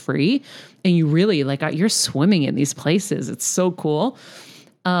because it's free. And you really, you're swimming in these places. It's so cool.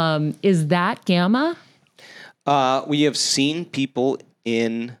 Is that gamma? We have seen people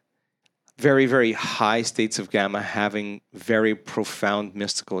in very, very high states of gamma having very profound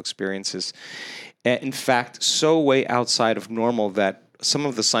mystical experiences. In fact, so way outside of normal that some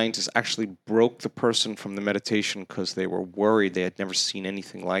of the scientists actually broke the person from the meditation because they were worried. They had never seen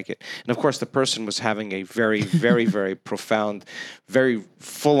anything like it. And of course, the person was having a very, very, very profound, very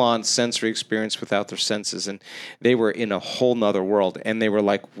full-on sensory experience without their senses. And they were in a whole nother world. And they were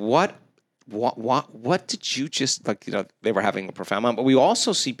like, what did you just, like, they were having a profound moment. But we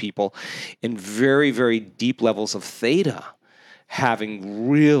also see people in very, very deep levels of theta having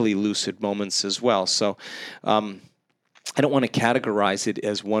really lucid moments as well. So, I don't want to categorize it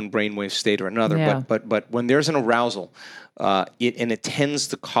as one brainwave state or another, but when there's an arousal, it tends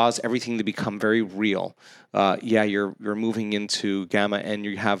to cause everything to become very real. You're moving into gamma, and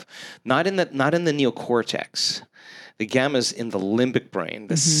you have not in the neocortex. The gamma is in the limbic brain,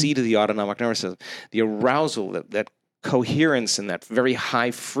 the seat of the autonomic nervous system. The arousal, that coherence and that very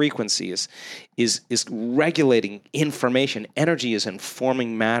high frequency is regulating information. Energy is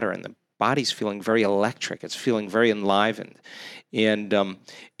informing matter, and the body's feeling very electric. It's feeling very enlivened. And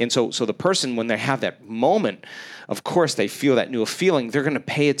so the person, when they have that moment, of course, they feel that new feeling. They're going to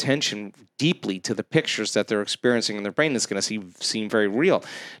pay attention deeply to the pictures that they're experiencing in their brain. It's going to seem very real.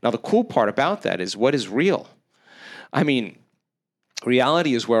 Now, the cool part about that is, what is real? I mean,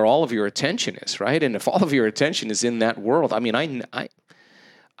 reality is where all of your attention is, right? And if all of your attention is in that world, I mean,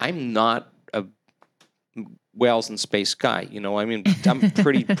 I'm not a whales in space guy, I mean, I'm a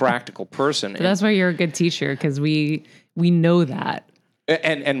pretty practical person. But that's why you're a good teacher, because we know that.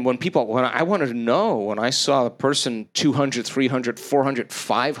 And when I wanted to know, when I saw a person 200, 300, 400,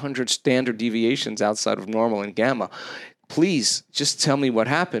 500 standard deviations outside of normal in gamma, please just tell me what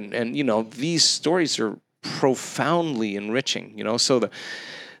happened. And, these stories are profoundly enriching, so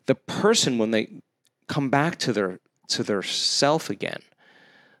the person, when they come back to their self again,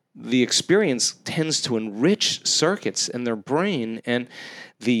 the experience tends to enrich circuits in their brain, and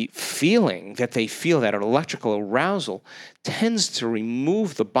the feeling that they feel, that electrical arousal, tends to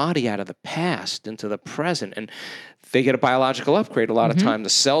remove the body out of the past into the present, and they get a biological upgrade a lot of time. The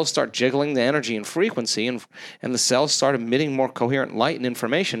cells start jiggling the energy and frequency, and the cells start emitting more coherent light and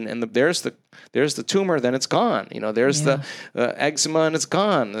information, and there's the tumor, then it's gone. There's the eczema, and it's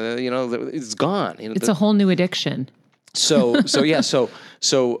gone. It's gone. It's a whole new addiction. So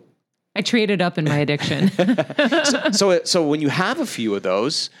I traded up in my addiction. so when you have a few of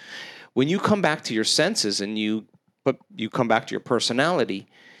those, when you come back to your senses and you come back to your personality,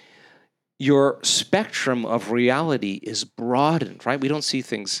 your spectrum of reality is broadened, right? We don't see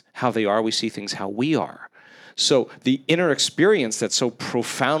things how they are, we see things how we are. So the inner experience that's so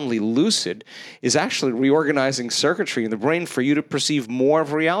profoundly lucid is actually reorganizing circuitry in the brain for you to perceive more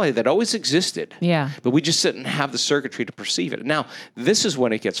of reality that always existed. Yeah. But we just didn't have the circuitry to perceive it. Now, this is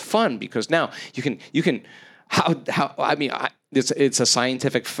when it gets fun, because now you can it's a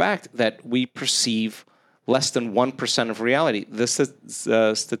scientific fact that we perceive less than 1% of reality.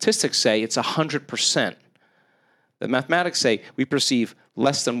 The statistics say it's 100%. The mathematics say we perceive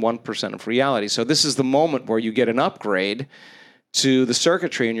less than 1% of reality. So this is the moment where you get an upgrade to the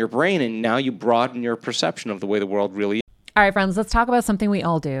circuitry in your brain, and now you broaden your perception of the way the world really is. All right, friends, let's talk about something we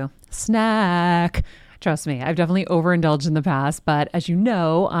all do. Snack. Trust me, I've definitely overindulged in the past, but as you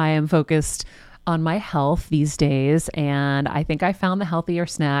know, I am focused on my health these days, and I think I found the healthier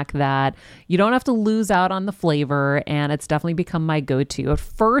snack that you don't have to lose out on the flavor, and it's definitely become my go-to. It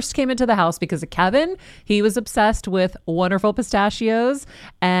first came into the house because of Kevin. He was obsessed with Wonderful Pistachios,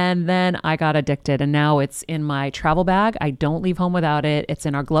 and then I got addicted, and now it's in my travel bag. I don't leave home without it. It's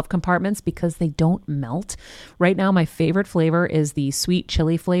in our glove compartments because they don't melt. Right now, my favorite flavor is the sweet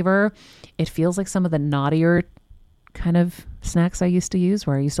chili flavor. It feels like some of the naughtier kind of snacks I used to use,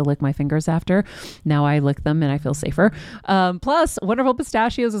 where I used to lick my fingers after. Now I lick them and I feel safer. Plus, Wonderful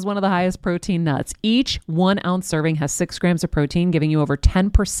Pistachios is one of the highest protein nuts. Each 1 ounce serving has 6 grams of protein, giving you over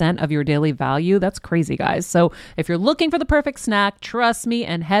 10% of your daily value. That's crazy, guys. So if you're looking for the perfect snack, trust me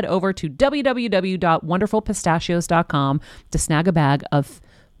and head over to www.wonderfulpistachios.com to snag a bag of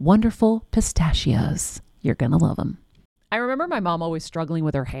Wonderful Pistachios. You're going to love them. I remember my mom always struggling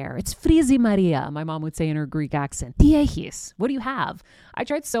with her hair. It's Frizi Maria, my mom would say in her Greek accent. Diehis, what do you have? I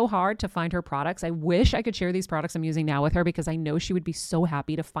tried so hard to find her products. I wish I could share these products I'm using now with her, because I know she would be so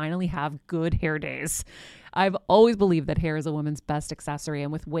happy to finally have good hair days. I've always believed that hair is a woman's best accessory,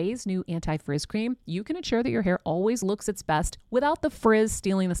 and with Ouai's new anti-frizz cream, you can ensure that your hair always looks its best without the frizz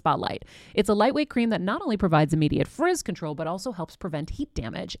stealing the spotlight. It's a lightweight cream that not only provides immediate frizz control, but also helps prevent heat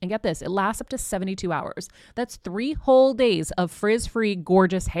damage. And get this, it lasts up to 72 hours. That's 3 whole days of frizz-free,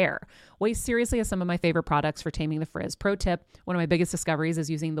 gorgeous hair. Ouai seriously has some of my favorite products for taming the frizz. Pro tip, one of my biggest discoveries is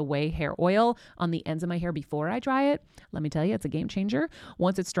using the Ouai hair oil on the ends of my hair before I dry it. Let me tell you, it's a game changer.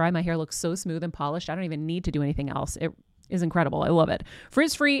 Once it's dry, my hair looks so smooth and polished, I don't even need to do anything else. It is incredible. I love it.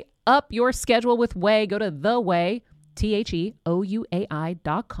 Frizz-free, up your schedule with Ouai. Go to the Ouai, TheOuai.com,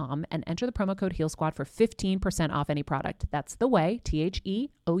 and enter the promo code HealSquad for 15% off any product. That's the Ouai,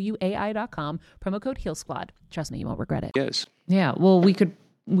 TheOuai.com, promo code HealSquad. Trust me, you won't regret it. Yes. Yeah. Well, we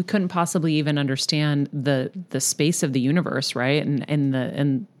couldn't possibly even understand the space of the universe, right?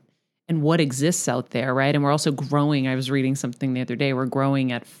 And what exists out there, right? And we're also growing. I was reading something the other day. We're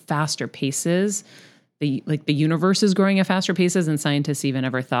growing at faster paces. The universe is growing at faster paces than scientists even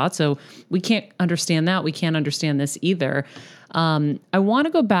ever thought. So we can't understand that. We can't understand this either. I want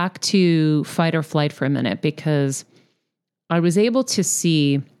to go back to fight or flight for a minute, because I was able to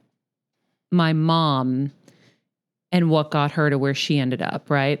see my mom and what got her to where she ended up,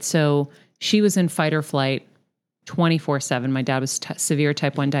 right? So she was in fight or flight 24/7. My dad was severe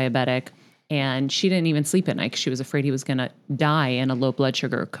type 1 diabetic, and she didn't even sleep at night because she was afraid he was going to die in a low blood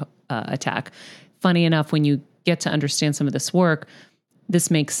sugar attack. Funny enough, when you get to understand some of this work,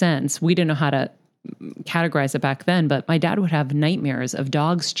 this makes sense. We didn't know how to categorize it back then, but my dad would have nightmares of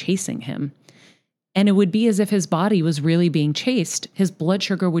dogs chasing him. And it would be as if his body was really being chased. His blood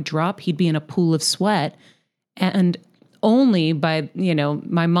sugar would drop. He'd be in a pool of sweat. And only by,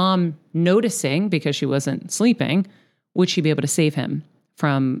 my mom noticing, because she wasn't sleeping, would she be able to save him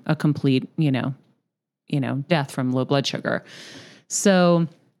from a complete, death from low blood sugar. So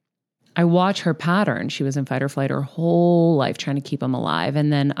I watch her pattern. She was in fight or flight her whole life trying to keep him alive.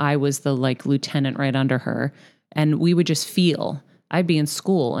 And then I was the lieutenant right under her. And we would just feel, I'd be in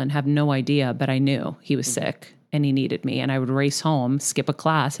school and have no idea, but I knew he was sick and he needed me. And I would race home, skip a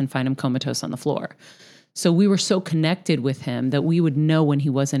class, and find him comatose on the floor. So we were so connected with him that we would know when he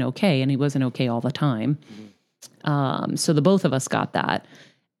wasn't okay, and he wasn't okay all the time. So the both of us got that.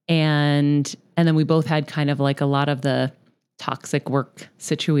 And then we both had kind of like a lot of the toxic work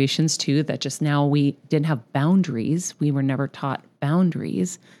situations too, that just now we didn't have boundaries. We were never taught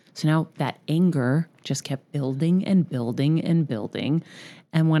boundaries. So now that anger just kept building and building and building.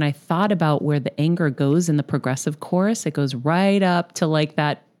 And when I thought about where the anger goes in the progressive chorus, it goes right up to like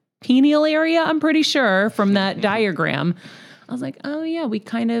that pineal area, I'm pretty sure, from that diagram. I was like, oh yeah, we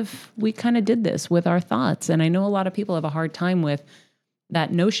kind of did this with our thoughts. And I know a lot of people have a hard time with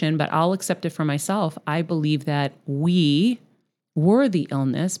that notion, but I'll accept it for myself. I believe that we were the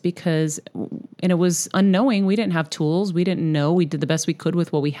illness and it was unknowing. We didn't have tools. We didn't know. We did the best we could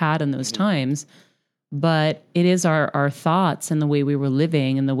with what we had in those times. But it is our thoughts and the way we were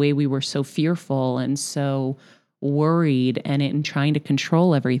living and the way we were so fearful and so worried and in trying to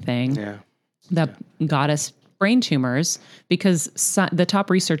control everything that got us brain tumors, because the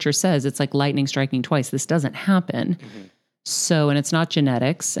top researcher says it's like lightning striking twice. This doesn't happen. So, and it's not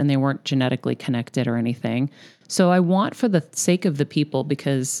genetics, and they weren't genetically connected or anything. So I want, for the sake of the people,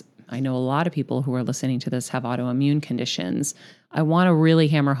 because I know a lot of people who are listening to this have autoimmune conditions, I want to really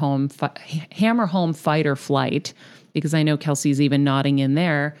hammer home fight or flight, because I know Kelsey's even nodding in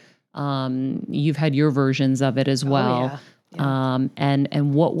there. You've had your versions of it as well. Oh, yeah.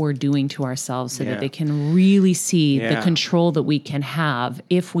 And what we're doing to ourselves so that they can really see the control that we can have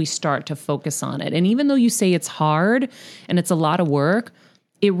if we start to focus on it. And even though you say it's hard and it's a lot of work,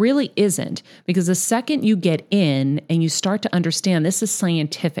 it really isn't, because the second you get in and you start to understand this is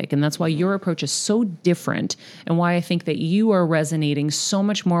scientific, and that's why your approach is so different, and why I think that you are resonating so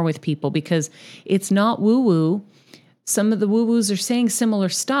much more with people, because it's not woo-woo. Some of the woo-woos are saying similar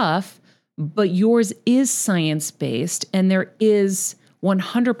stuff, but yours is science-based, and there is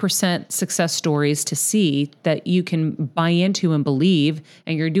 100% success stories to see that you can buy into and believe,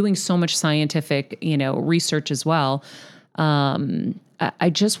 and you're doing so much scientific, research as well.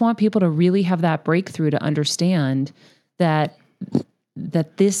 I just want people to really have that breakthrough to understand that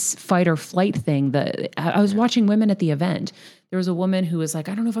this fight or flight thing, I was watching women at the event. There was a woman who was like,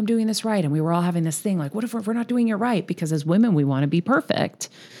 I don't know if I'm doing this right. And we were all having this thing like, what if we're not doing it right? Because as women, we want to be perfect.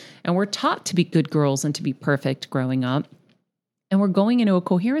 And we're taught to be good girls and to be perfect growing up. And we're going into a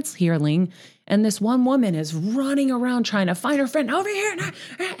coherence healing. And this one woman is running around trying to find her friend over here.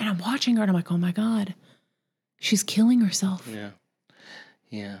 And I'm watching her and I'm like, oh my God, she's killing herself.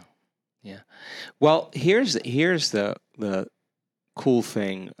 Yeah. Well, here's the cool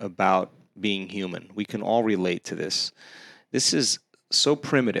thing about being human. We can all relate to this. This is so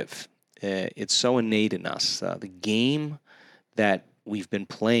primitive. It's so innate in us. The game that we've been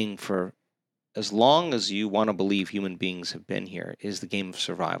playing for as long as you want to believe human beings have been here is the game of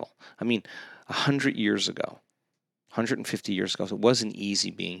survival. I mean, 100 years ago, 150 years ago, it wasn't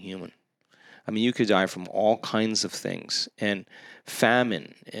easy being human. I mean, you could die from all kinds of things, and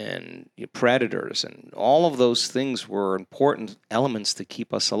famine and predators and all of those things were important elements to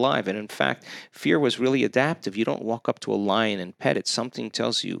keep us alive. And in fact, fear was really adaptive. You don't walk up to a lion and pet it. Something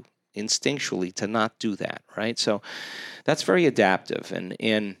tells you instinctually to not do that, right? So that's very adaptive.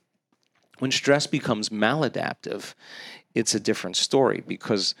 And when stress becomes maladaptive, it's a different story,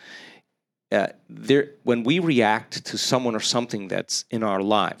 because when we react to someone or something that's in our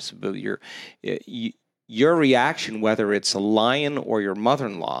lives, your reaction, whether it's a lion or your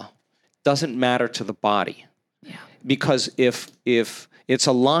mother-in-law, doesn't matter to the body. Yeah. Because if it's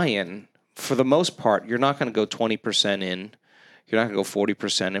a lion, for the most part, you're not going to go 20% in. You're not going to go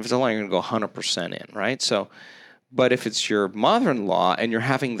 40%. If it's a lion, you're going to go 100% in, right? So, but if it's your mother-in-law and you're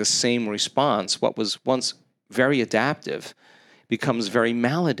having the same response, what was once very adaptive becomes very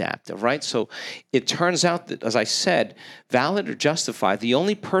maladaptive, right? So it turns out that, as I said, valid or justified, the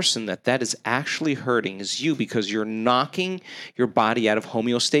only person that is actually hurting is you, because you're knocking your body out of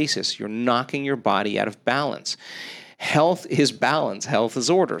homeostasis. You're knocking your body out of balance. Health is balance. Health is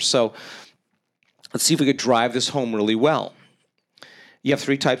order. So let's see if we could drive this home really well. You have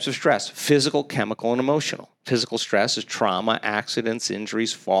three types of stress: physical, chemical, and emotional. Physical stress is trauma, accidents,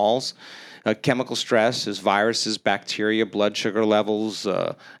 injuries, falls. Chemical stress is viruses, bacteria, blood sugar levels,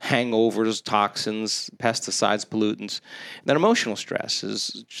 hangovers, toxins, pesticides, pollutants. And then emotional stress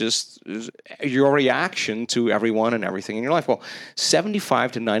is just your reaction to everyone and everything in your life. Well,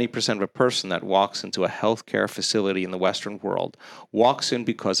 75 to 90% of a person that walks into a healthcare facility in the Western world walks in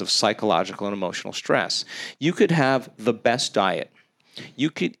because of psychological and emotional stress. You could have the best diet.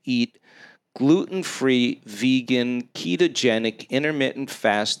 You could eat gluten-free, vegan, ketogenic, intermittent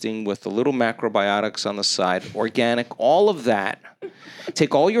fasting with a little macrobiotics on the side, organic, all of that.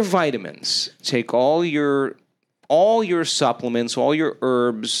 Take all your vitamins, take all your supplements, all your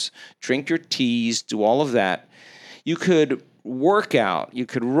herbs, drink your teas, do all of that. You could work out, you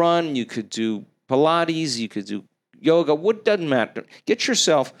could run, you could do Pilates, you could do yoga, what doesn't matter. Get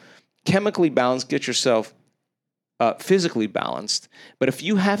yourself chemically balanced, get yourself physically balanced. But if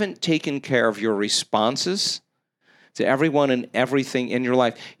you haven't taken care of your responses to everyone and everything in your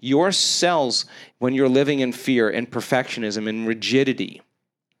life, your cells, when you're living in fear and perfectionism and rigidity,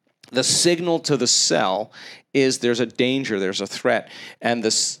 the signal to the cell is there's a danger, there's a threat. And the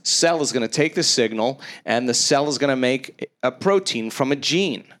cell is going to take the signal, and the cell is going to make a protein from a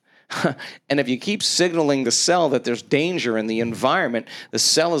gene. And if you keep signaling the cell that there's danger in the environment, the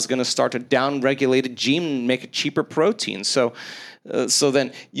cell is going to start to down-regulate a gene and make a cheaper protein. So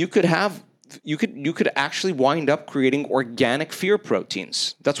then you could actually wind up creating organic fear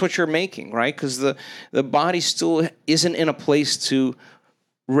proteins. That's what you're making, right? Because the body still isn't in a place to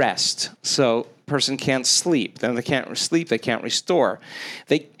rest. So person can't sleep. Then they can't sleep. They can't restore.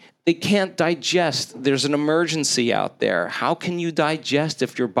 They can't digest. There's an emergency out there. How can you digest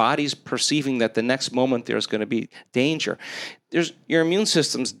if your body's perceiving that the next moment there's going to be danger? Your immune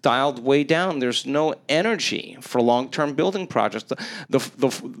system's dialed way down. There's no energy for long-term building projects.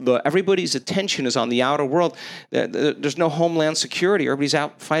 Everybody's attention is on the outer world. There's no homeland security. Everybody's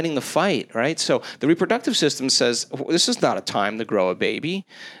out fighting the fight, right? So the reproductive system says, this is not a time to grow a baby.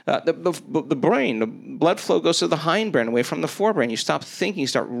 The brain, the blood flow goes to the hindbrain away from the forebrain. You stop thinking, you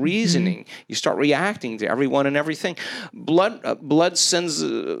start reasoning, you start reacting to everyone and everything. Blood sends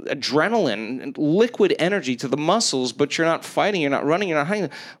adrenaline and liquid energy to the muscles, but you're not fighting, you're not running, you're not hiding.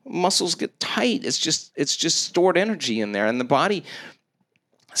 Muscles get tight. It's just stored energy in there, and the body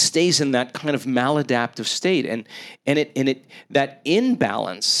stays in that kind of maladaptive state, and that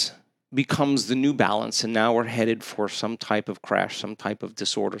imbalance becomes the new balance, and now we're headed for some type of crash, some type of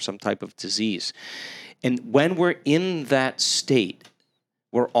disorder, some type of disease. And when we're in that state,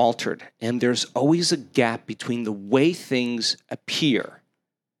 we're altered, and there's always a gap between the way things appear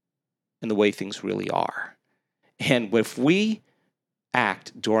and the way things really are. And if we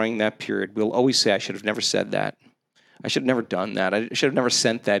act during that period, we'll always say, I should have never said that. I should have never done that. I should have never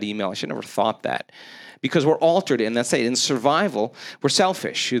sent that email. I should have never thought that. Because we're altered in that state. In survival, we're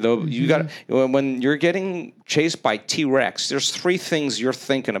selfish. When you're getting chased by T-Rex, there's three things you're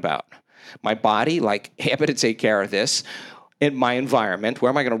thinking about. My body, like, hey, I better take care of this. In my environment, where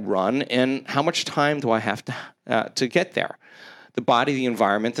am I going to run? And how much time do I have to get there? The body, the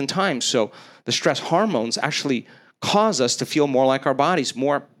environment, and time. So the stress hormones actually cause us to feel more like our bodies,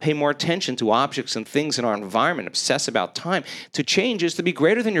 pay more attention to objects and things in our environment, obsess about time. To change is to be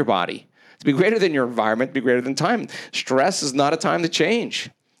greater than your body, to be greater than your environment, to be greater than time. Stress is not a time to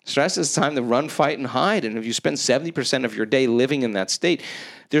change. Stress is time to run, fight, and hide. And if you spend 70% of your day living in that state,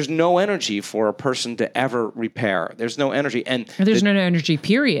 there's no energy for a person to ever repair. There's no energy. And there's no energy,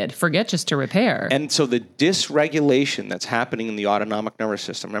 period. Forget just to repair. And so the dysregulation that's happening in the autonomic nervous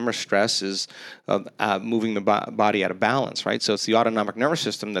system, remember, stress is moving the body out of balance, right? So it's the autonomic nervous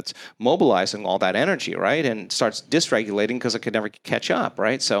system that's mobilizing all that energy, right? And starts dysregulating because it could never catch up,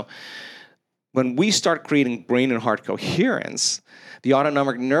 right? So when we start creating brain and heart coherence, the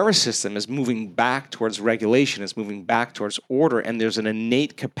autonomic nervous system is moving back towards regulation, is moving back towards order, and there's an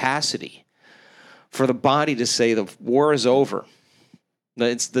innate capacity for the body to say the war is over.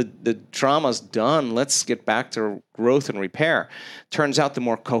 It's the trauma's done. Let's get back to growth and repair. Turns out the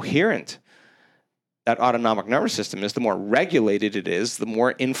more coherent that autonomic nervous system is, the more regulated it is, the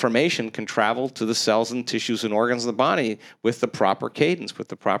more information can travel to the cells and tissues and organs of the body with the proper cadence, with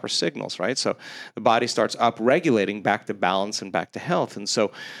the proper signals, right? So the body starts up-regulating back to balance and back to health. And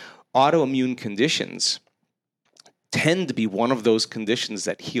so autoimmune conditions tend to be one of those conditions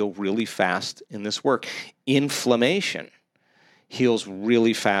that heal really fast in this work. Inflammation heals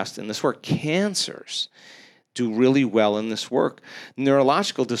really fast in this work. Cancers do really well in this work.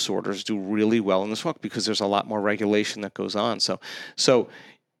 Neurological disorders do really well in this work because there's a lot more regulation that goes on. So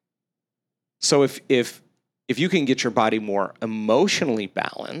if you can get your body more emotionally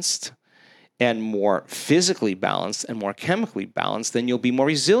balanced and more physically balanced and more chemically balanced, then you'll be more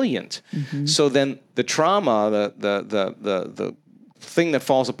resilient. Mm-hmm. So then the trauma, the thing that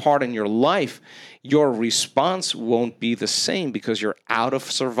falls apart in your life, your response won't be the same because you're out of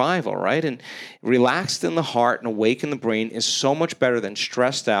survival, right? And relaxed in the heart and awake in the brain is so much better than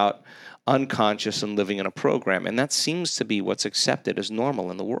stressed out, unconscious, and living in a program. And that seems to be what's accepted as normal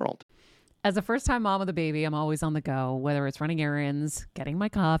in the world. As a first-time mom with a baby, I'm always on the go, whether it's running errands, getting my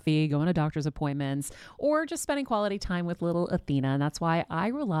coffee, going to doctor's appointments, or just spending quality time with little Athena. And that's why I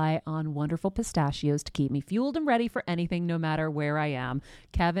rely on Wonderful Pistachios to keep me fueled and ready for anything, no matter where I am.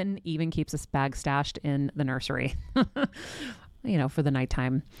 Kevin even keeps a bag stashed in the nursery. For the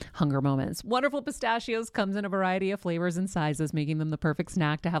nighttime hunger moments. Wonderful Pistachios comes in a variety of flavors and sizes, making them the perfect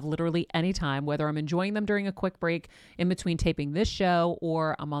snack to have literally any time, whether I'm enjoying them during a quick break in between taping this show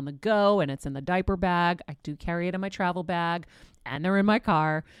or I'm on the go and it's in the diaper bag. I do carry it in my travel bag and they're in my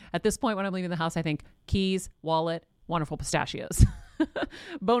car. At this point, when I'm leaving the house, I think keys, wallet, Wonderful Pistachios.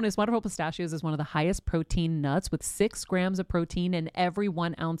 Bonus, Wonderful Pistachios is one of the highest protein nuts with 6 grams of protein in every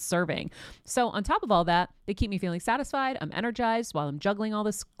 1 ounce serving. So on top of all that, they keep me feeling satisfied. I'm energized while I'm juggling all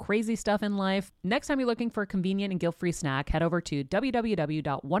this crazy stuff in life. Next time you're looking for a convenient and guilt-free snack, head over to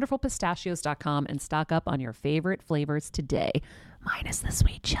www.wonderfulpistachios.com and stock up on your favorite flavors today, minus the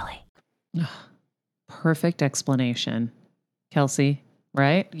sweet chili. Perfect explanation. Kelsey,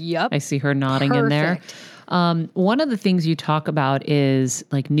 right? Yep. I see her nodding in there. One of the things you talk about is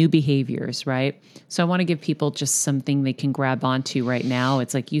like new behaviors, right? So I want to give people just something they can grab onto right now.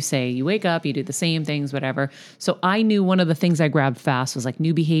 It's like you say, you wake up, you do the same things, whatever. So I knew one of the things I grabbed fast was like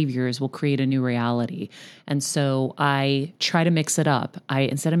new behaviors will create a new reality. And so I try to mix it up.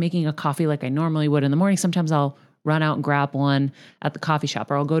 Instead of making a coffee like I normally would in the morning, sometimes I'll run out and grab one at the coffee shop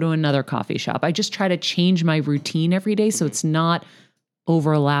or I'll go to another coffee shop. I just try to change my routine every day so it's not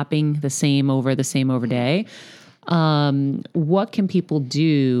overlapping the same over day. What can people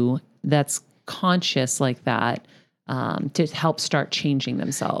do that's conscious like that to help start changing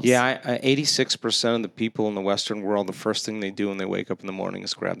themselves? Yeah, 86% of the people in the Western world, the first thing they do when they wake up in the morning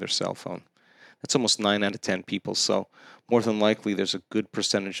is grab their cell phone. That's almost 9 out of 10 people. So more than likely, there's a good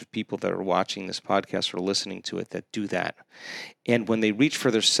percentage of people that are watching this podcast or listening to it that do that. And when they reach for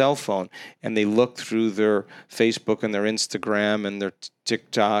their cell phone and they look through their Facebook and their Instagram and their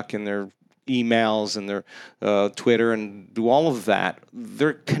TikTok and their emails and their Twitter and do all of that,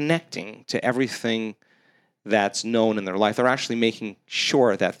 they're connecting to everything that's known in their life. They're actually making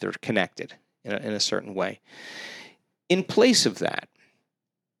sure that they're connected in a certain way. In place of that,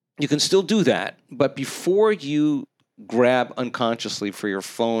 you can still do that, but before you grab unconsciously for your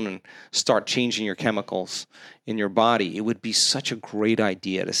phone and start changing your chemicals in your body, it would be such a great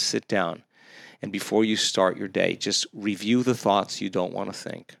idea to sit down and before you start your day, just review the thoughts you don't want to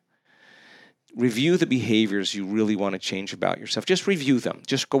think. Review the behaviors you really want to change about yourself. Just review them.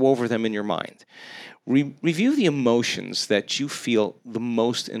 Just go over them in your mind. Review the emotions that you feel the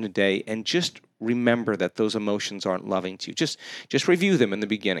most in a day and just remember that those emotions aren't loving to you. Just review them in the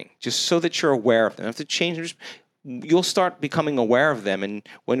beginning, just so that you're aware of them. You have to change them. Just you'll start becoming aware of them. And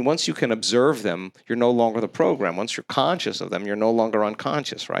once you can observe them, you're no longer the program. Once you're conscious of them, you're no longer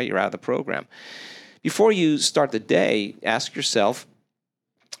unconscious, right? You're out of the program. Before you start the day, ask yourself,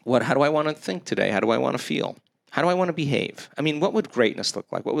 how do I want to think today? How do I want to feel? How do I want to behave? I mean, what would greatness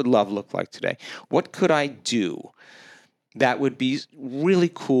look like? What would love look like today? What could I do that would be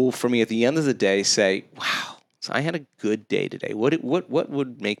really cool for me at the end of the day? Say, wow, so I had a good day today. What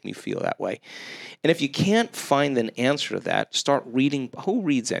would make me feel that way? And if you can't find an answer to that, start reading. Who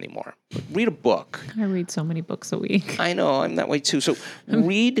reads anymore? Read a book. I read so many books a week. I know, I'm that way too. So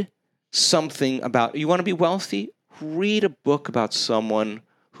read something about, you want to be wealthy? Read a book about someone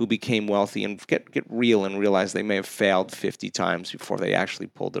who became wealthy and get real and realize they may have failed 50 times before they actually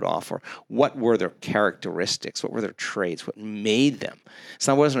pulled it off. Or what were their characteristics? What were their traits? What made them?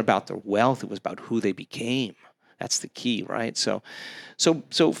 It wasn't about their wealth. It was about who they became. That's the key, right? So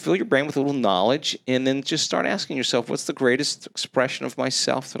fill your brain with a little knowledge, and then just start asking yourself, what's the greatest expression of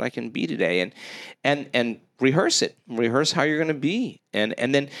myself that I can be today? And rehearse it. Rehearse how you're going to be. And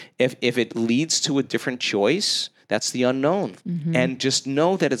then if it leads to a different choice, that's the unknown. Mm-hmm. And just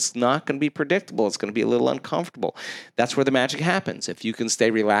know that it's not going to be predictable. It's going to be a little uncomfortable. That's where the magic happens. If you can stay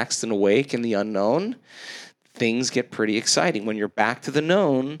relaxed and awake in the unknown, things get pretty exciting. When you're back to the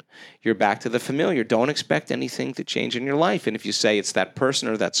known, you're back to the familiar. Don't expect anything to change in your life. And if you say it's that person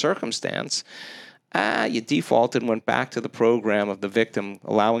or that circumstance, you defaulted and went back to the program of the victim,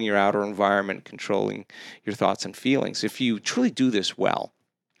 allowing your outer environment controlling your thoughts and feelings. If you truly do this well,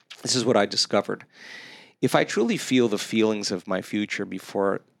 this is what I discovered. If I truly feel the feelings of my future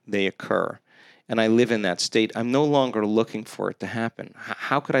before they occur, and I live in that state, I'm no longer looking for it to happen.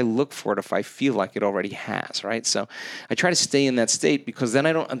 How could I look for it if I feel like it already has, right? So I try to stay in that state, because then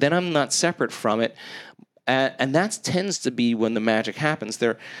I'm not separate from it. And that tends to be when the magic happens.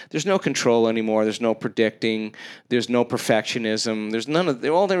 There's no control anymore. There's no predicting. There's no perfectionism. There's none of.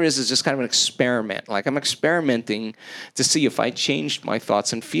 All there is just kind of an experiment. Like, I'm experimenting to see if I changed my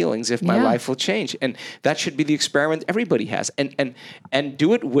thoughts and feelings, if my life will change. And that should be the experiment everybody has. And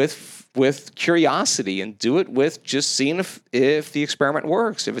do it with curiosity, and do it with just seeing if the experiment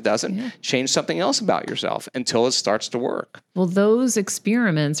works. If it doesn't, change something else about yourself until it starts to work. Well, those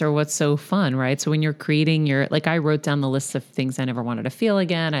experiments are what's so fun, right? So when you're creating I wrote down the list of things I never wanted to feel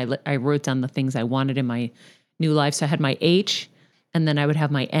again. I wrote down the things I wanted in my new life. So I had my H, and then I would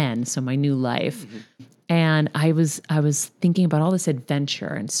have my N, so my new life. Mm-hmm. And I was thinking about all this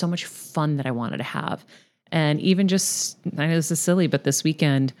adventure and so much fun that I wanted to have. And even just, I know this is silly, but this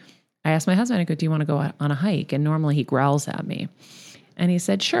weekend, I asked my husband, I go, do you want to go on a hike? And normally he growls at me. And he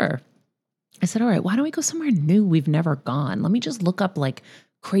said, sure. I said, all right, why don't we go somewhere new we've never gone? Let me just look up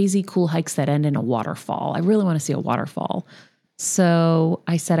crazy cool hikes that end in a waterfall. I really want to see a waterfall. So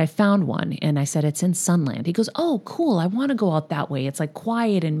I said, I found one. And I said, it's in Sunland. He goes, oh, cool. I want to go out that way. It's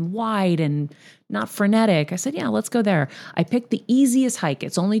quiet and wide and not frenetic. I said, yeah, let's go there. I picked the easiest hike.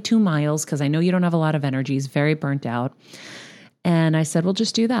 It's only 2 miles, because I know you don't have a lot of energy. He's very burnt out. And I said, we'll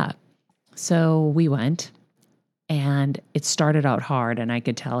just do that. So we went, and it started out hard, and I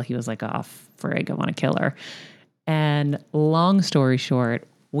could tell he was like, oh, frig, I want to kill her. And long story short,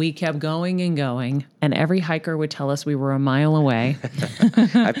 we kept going and going, and every hiker would tell us we were a mile away.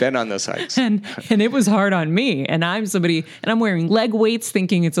 I've been on those hikes. And it was hard on me. And I'm somebody, and I'm wearing leg weights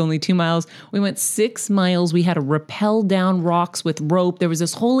thinking it's only 2 miles. We went 6 miles. We had to rappel down rocks with rope. There was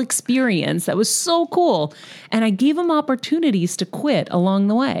this whole experience that was so cool. And I gave him opportunities to quit along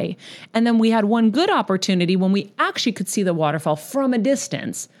the way. And then we had one good opportunity when we actually could see the waterfall from a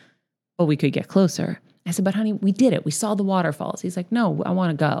distance, but we could get closer. I said, but honey, we did it. We saw the waterfalls. He's like, no, I want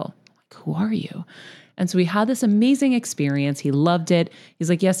to go. I'm like, who are you? And so we had this amazing experience. He loved it. He's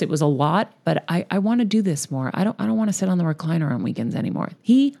like, yes, it was a lot, but I want to do this more. I don't want to sit on the recliner on weekends anymore.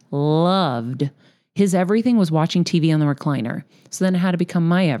 He loved, his everything was watching TV on the recliner. So then it had to become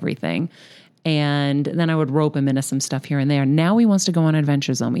my everything. And then I would rope him into some stuff here and there. Now he wants to go on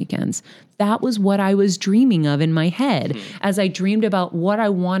adventures on weekends. That was what I was dreaming of in my head. Mm-hmm. As I dreamed about what I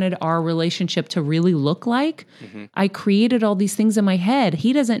wanted our relationship to really look like, I created all these things in my head.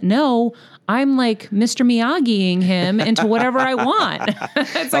 He doesn't know I'm like Mr. Miyagi-ing him into whatever I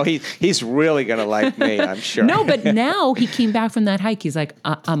want. He's really going to like me, I'm sure. No, but now he came back from that hike. He's like,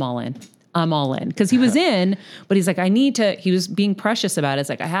 I'm all in. I'm all in. Because he was in, but he's like, he was being precious about it. It's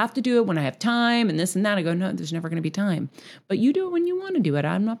like, I have to do it when I have time and this and that. I go, no, there's never going to be time. But you do it when you want to do it.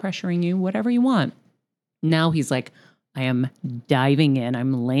 I'm not pressuring you, whatever you want. Now he's like, I am diving in.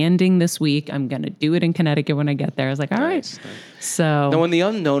 I'm landing this week. I'm going to do it in Connecticut when I get there. I was like, all right. Nice. So Now, when the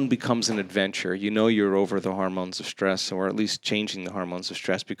unknown becomes an adventure, you know you're over the hormones of stress, or at least changing the hormones of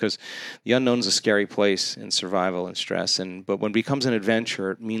stress, because the unknown is a scary place in survival and stress. But when it becomes an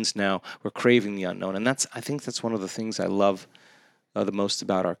adventure, it means now we're craving the unknown, and I think that's one of the things I love the most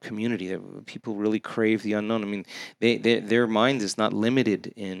about our community. People really crave the unknown. I mean, their mind is not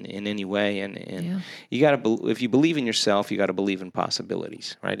limited in any way, and you got to if you believe in yourself, you got to believe in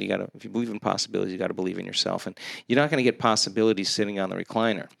possibilities, right? If you believe in possibilities, you got to believe in yourself, and you're not going to get possibilities sitting on the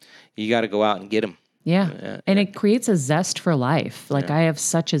recliner. You got to go out and get them. Yeah. And it creates a zest for life. Like I have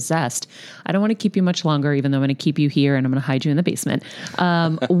such a zest. I don't want to keep you much longer, even though I'm going to keep you here and I'm going to hide you in the basement.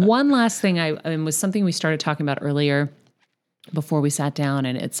 One last thing was something we started talking about earlier before we sat down,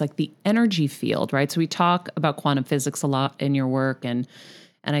 and it's like the energy field, right? So we talk about quantum physics a lot in your work, and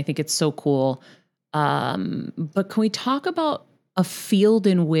I think it's so cool. But can we talk about a field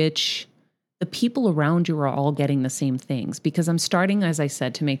in which the people around you are all getting the same things? Because I'm starting, as I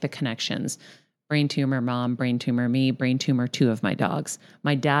said, to make the connections. Brain tumor, mom, brain tumor, me, brain tumor, 2 of my dogs.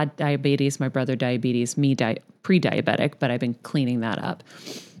 My dad, diabetes, my brother, diabetes, me, pre-diabetic, but I've been cleaning that up.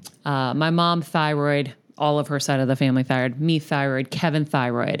 My mom, thyroid, all of her side of the family thyroid, me thyroid, Kevin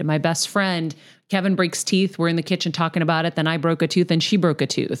thyroid. My best friend, Kevin breaks teeth. We're in the kitchen talking about it. Then I broke a tooth and she broke a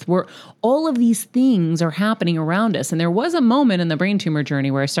tooth. All of these things are happening around us. And there was a moment in the brain tumor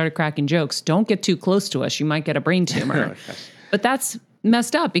journey where I started cracking jokes. Don't get too close to us. You might get a brain tumor. But that's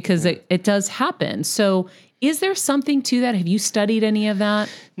messed up because it does happen. So is there something to that? Have you studied any of that?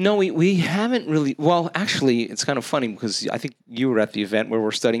 No, we haven't really. Well, actually, it's kind of funny because I think you were at the event where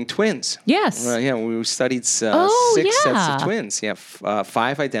we're studying twins. Yes. We studied 6 sets of twins. Yeah,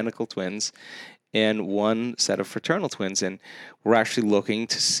 5 identical twins and 1 set of fraternal twins. And we're actually looking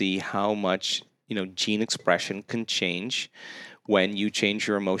to see how much, gene expression can change when you change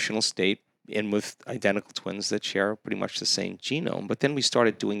your emotional state in with identical twins that share pretty much the same genome. But then we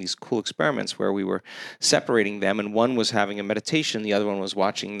started doing these cool experiments where we were separating them, and one was having a meditation, the other one was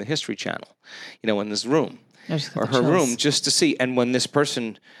watching the History Channel, in this room or her room, just to see. And when this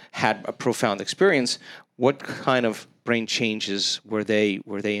person had a profound experience, what kind of brain changes were they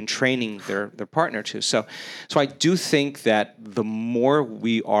entraining their partner to? So I do think that the more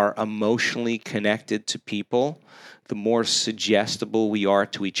we are emotionally connected to people, the more suggestible we are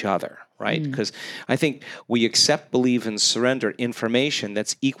to each other, right? Because I think we accept, believe, and surrender information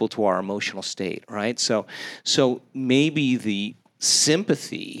that's equal to our emotional state, right? So maybe the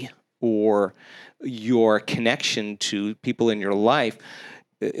sympathy or your connection to people in your life,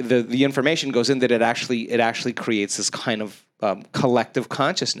 the information goes in that it actually creates this kind of collective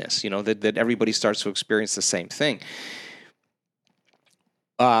consciousness, that everybody starts to experience the same thing.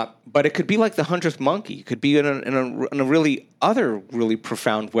 But it could be like the 100th monkey. It could be in a really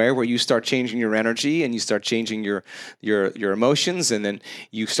profound way where you start changing your energy and you start changing your emotions, and then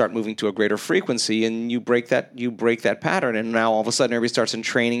you start moving to a greater frequency, and you break that pattern, and now all of a sudden everybody starts in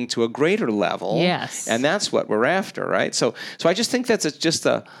training to a greater level. Yes, and that's what we're after, right? So I just think that's just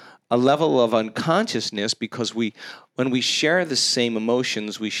a level of unconsciousness, because when we share the same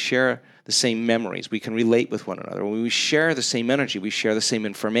emotions, we share the same memories. We can relate with one another. When we share the same energy, we share the same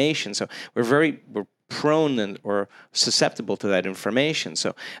information. So we're prone or susceptible to that information.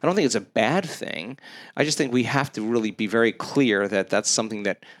 So I don't think it's a bad thing. I just think we have to really be very clear that that's something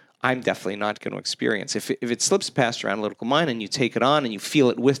that I'm definitely not going to experience. If it slips past your analytical mind and you take it on and you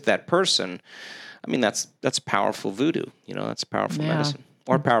feel it with that person, I mean, that's powerful voodoo. That's powerful medicine.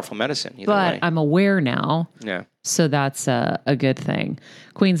 Or powerful medicine, either way. I'm aware now. Yeah. So that's a good thing.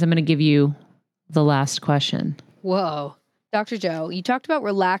 Queens, I'm going to give you the last question. Whoa. Dr. Joe, you talked about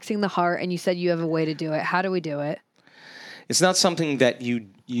relaxing the heart, and you said you have a way to do it. How do we do it? It's not something that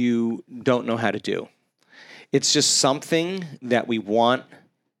you don't know how to do. It's just something that we want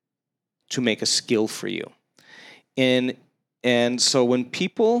to make a skill for you. And so when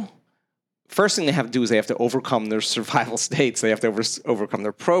people... First thing they have to do is they have to overcome their survival states. They have to overcome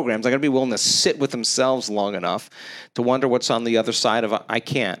their programs. They got to be willing to sit with themselves long enough to wonder what's on the other side of I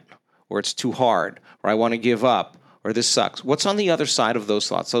can't, or it's too hard, or I want to give up, or this sucks. What's on the other side of those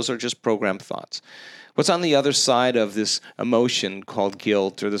thoughts? Those are just programmed thoughts. What's on the other side of this emotion called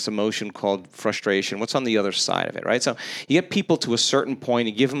guilt, or this emotion called frustration? What's on the other side of it, right? So you get people to a certain point,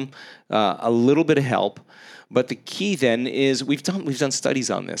 you give them a little bit of help, but the key then is we've done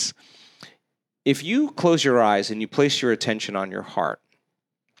studies on this. If you close your eyes and you place your attention on your heart,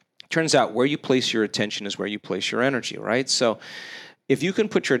 it turns out where you place your attention is where you place your energy, right? So if you can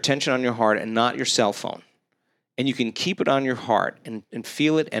put your attention on your heart and not your cell phone, And you can keep it on your heart and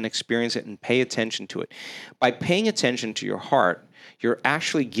feel it and experience it and pay attention to it. By paying attention to your heart, you're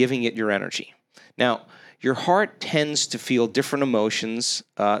actually giving it your energy. Now, your heart tends to feel different emotions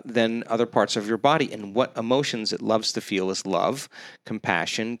than other parts of your body. And what emotions it loves to feel is love,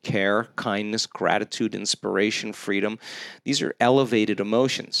 compassion, care, kindness, gratitude, inspiration, freedom. These are elevated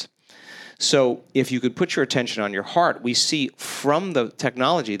emotions. So if you could put your attention on your heart, we see from the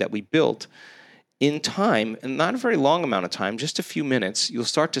technology that we built, in time, and not a very long amount of time, just a few minutes, you'll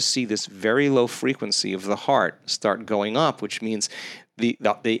start to see this very low frequency of the heart start going up, which means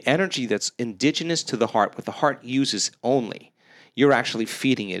the energy that's indigenous to the heart, what the heart uses only, you're actually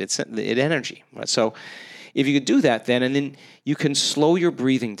feeding it. It's energy. Right? So if you could do that then, and then you can slow your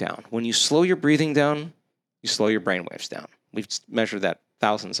breathing down. When you slow your breathing down, you slow your brain waves down. We've measured that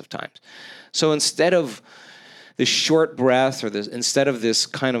thousands of times. So instead of this short breath instead of this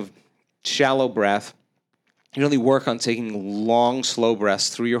kind of shallow breath, you really work on taking long, slow breaths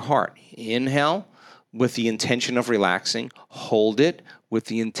through your heart. Inhale with the intention of relaxing. Hold it with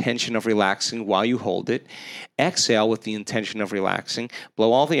the intention of relaxing while you hold it. Exhale with the intention of relaxing.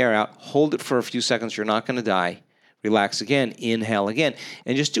 Blow all the air out. Hold it for a few seconds. You're not going to die. Relax again. Inhale again.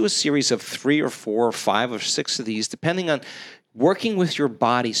 And just do a series of 3 or 4 or 5 or 6 of these, depending on working with your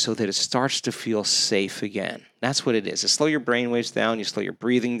body so that it starts to feel safe again. That's what it is. You slow your brain waves down, you slow your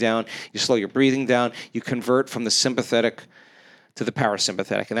breathing down, you convert from the sympathetic to the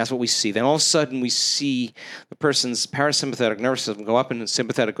parasympathetic, and that's what we see. Then all of a sudden we see the person's parasympathetic nervous system go up and the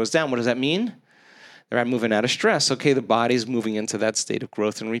sympathetic goes down. What does that mean? They're moving out of stress. Okay, the body's moving into that state of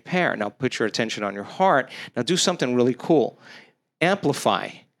growth and repair. Now put your attention on your heart. Now do something really cool. Amplify.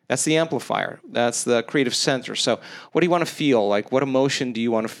 That's the amplifier. That's the creative center. So what do you want to feel? Like, what emotion do you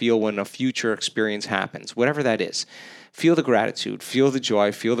want to feel when a future experience happens? Whatever that is. Feel the gratitude, feel the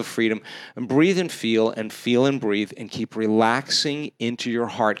joy, feel the freedom, and breathe and feel and breathe, and keep relaxing into your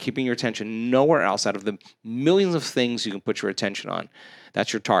heart, keeping your attention nowhere else out of the millions of things you can put your attention on.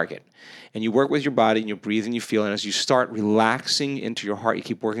 That's your target. And you work with your body, and you breathe and you feel, and as you start relaxing into your heart, you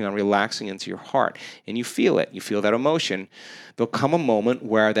keep working on relaxing into your heart, and you feel it. You feel that emotion. There'll come a moment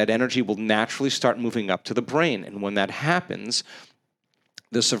where that energy will naturally start moving up to the brain, and when that happens,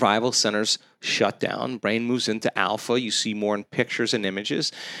 the survival centers shut down. Brain moves into alpha. You see more in pictures and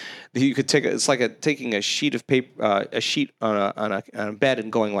images. You could take it's like taking a sheet of paper, a sheet on a bed,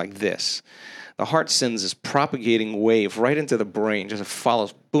 and going like this. The heart sends this propagating wave right into the brain. Just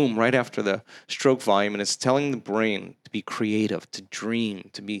follows, boom, right after the stroke volume, and it's telling the brain to be creative, to dream,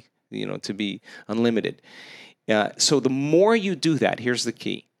 to be unlimited. So the more you do that, here's the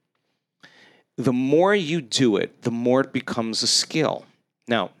key. The more you do it, the more it becomes a skill.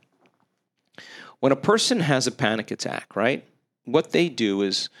 Now, when a person has a panic attack, right, what they do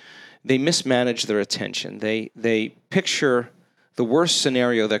is they mismanage their attention. They picture the worst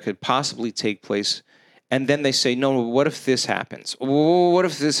scenario that could possibly take place, and then they say, no, what if this happens? What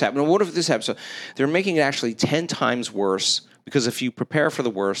if this happens? What if this happens? So they're making it actually 10 times worse, because if you prepare for the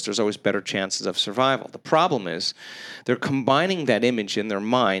worst, there's always better chances of survival. The problem is they're combining that image in their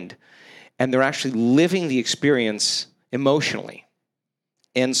mind, and they're actually living the experience emotionally.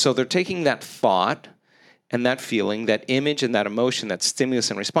 And so they're taking that thought and that feeling, that image and that emotion, that stimulus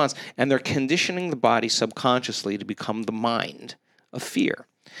and response, and they're conditioning the body subconsciously to become the mind of fear.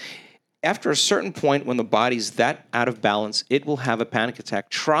 After a certain point, when the body's that out of balance, it will have a panic attack.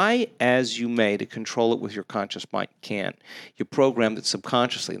 Try as you may to control it with your conscious mind. You can't. You programmed it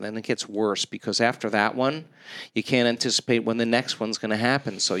subconsciously, and then it gets worse, because after that one, you can't anticipate when the next one's going to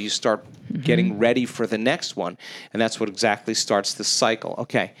happen. So you start getting ready for the next one, and that's what exactly starts this cycle.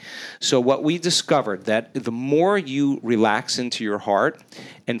 Okay, so what we discovered, that the more you relax into your heart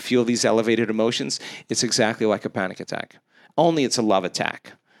and feel these elevated emotions, it's exactly like a panic attack. Only it's a love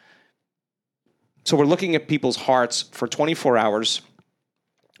attack. So we're looking at people's hearts for 24 hours.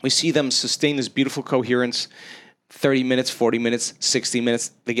 We see them sustain this beautiful coherence, 30 minutes, 40 minutes, 60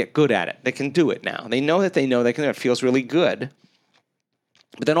 minutes. They get good at it. They can do it now. They know they can do it. It feels really good.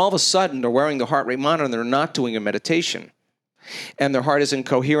 But then all of a sudden, they're wearing the heart rate monitor and they're not doing a meditation. And their heart is in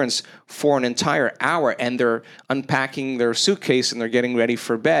coherence for an entire hour, and they're unpacking their suitcase and they're getting ready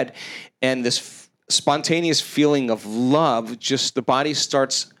for bed. And this spontaneous feeling of love, just the body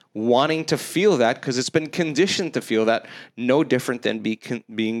starts wanting to feel that because it's been conditioned to feel that, no different than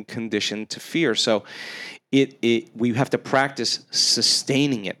being conditioned to fear. So we have to practice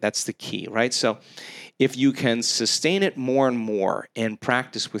sustaining it. That's the key, right? So if you can sustain it more and more and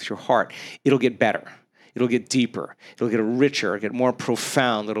practice with your heart, it'll get better. It'll get deeper. It'll get richer. It'll get more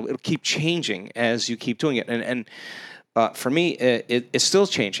profound. It'll keep changing as you keep doing it. And for me, it's still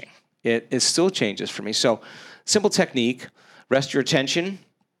changing. It still changes for me. So simple technique, rest your attention.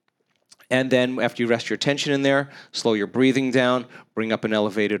 And then after you rest your attention in there, slow your breathing down, bring up an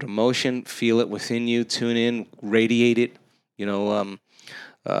elevated emotion, feel it within you, tune in, radiate it,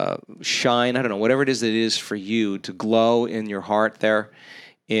 shine, I don't know, whatever it is for you to glow in your heart there.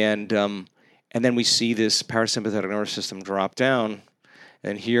 And then we see this parasympathetic nervous system drop down.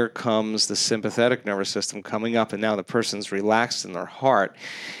 And here comes the sympathetic nervous system coming up, and now the person's relaxed in their heart,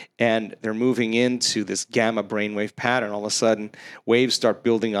 and they're moving into this gamma brainwave pattern. All of a sudden, waves start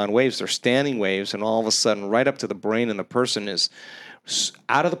building on waves. They're standing waves, and all of a sudden, right up to the brain, and the person is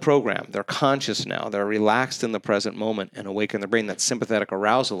out of the program. They're conscious now. They're relaxed in the present moment and awake in the brain. That sympathetic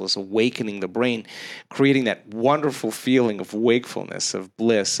arousal is awakening the brain, creating that wonderful feeling of wakefulness, of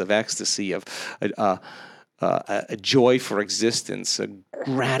bliss, of ecstasy, of a joy for existence, a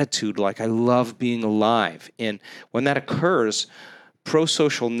gratitude, like I love being alive. And when that occurs,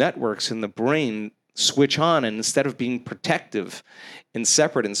 pro-social networks in the brain switch on, and instead of being protective and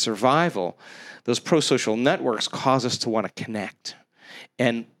separate in survival, those pro-social networks cause us to want to connect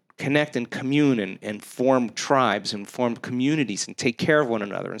and commune and form tribes and form communities and take care of one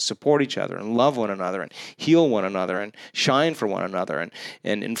another and support each other and love one another and heal one another and shine for one another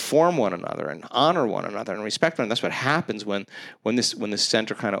and inform one another and honor one another and respect one another. That's what happens when this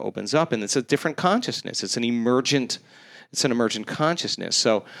center kind of opens up, and it's a different consciousness. It's an emergent consciousness.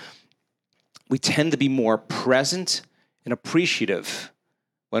 So we tend to be more present and appreciative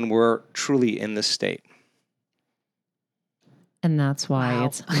when we're truly in this state. And that's why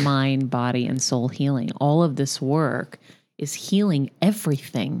it's mind, body, and soul healing. All of this work is healing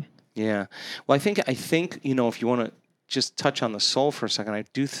everything. Yeah. Well, I think, if you want to just touch on the soul for a second, I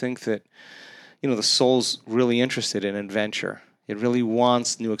do think that, the soul's really interested in adventure. It really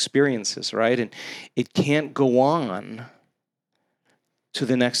wants new experiences, right? And it can't go on to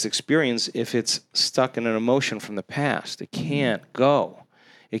the next experience if it's stuck in an emotion from the past. It can't go.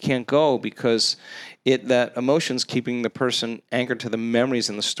 It can't go because that emotion's keeping the person anchored to the memories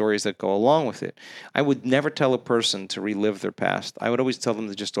and the stories that go along with it. I would never tell a person to relive their past. I would always tell them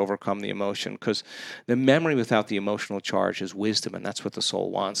to just overcome the emotion, because the memory without the emotional charge is wisdom, and that's what the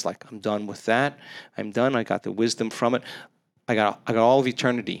soul wants. Like, I'm done with that. I'm done. I got the wisdom from it. I got all of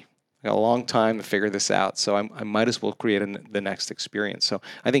eternity. I got a long time to figure this out, so I might as well create the next experience. So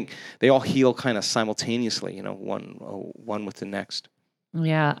I think they all heal kind of simultaneously, one with the next.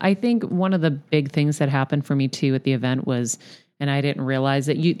 Yeah, I think one of the big things that happened for me too at the event was, and I didn't realize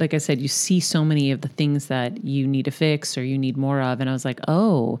that like I said, you see so many of the things that you need to fix or you need more of. And I was like,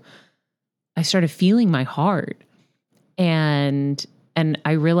 oh, I started feeling my heart. And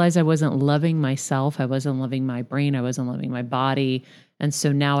I realized I wasn't loving myself. I wasn't loving my brain. I wasn't loving my body. And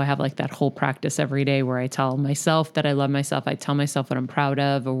so now I have like that whole practice every day where I tell myself that I love myself. I tell myself what I'm proud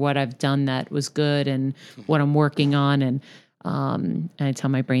of or what I've done that was good and what I'm working on. And I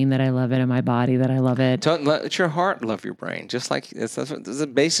tell my brain that I love it and my body that I love it. Let your heart love your brain. Just like this is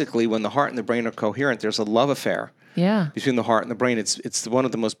basically when the heart and the brain are coherent, there's a love affair. Yeah. Between the heart and the brain. It's one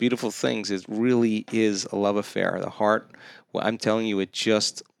of the most beautiful things. It really is a love affair. The heart, well, I'm telling you, it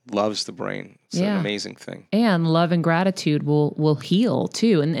just loves the brain. It's an amazing thing. And love and gratitude will heal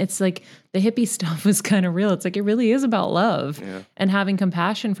too. And it's like the hippie stuff was kind of real. It's like it really is about love and having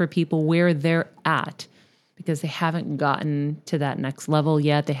compassion for people where they're at, because they haven't gotten to that next level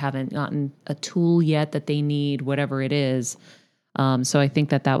yet. They haven't gotten a tool yet that they need, whatever it is. So I think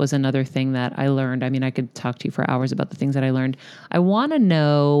that was another thing that I learned. I mean, I could talk to you for hours about the things that I learned. I want to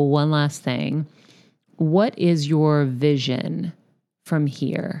know one last thing. What is your vision from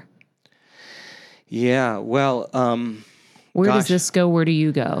here? Yeah, well, where does this go? Where do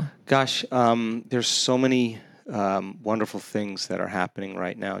you go? Gosh, there's so many wonderful things that are happening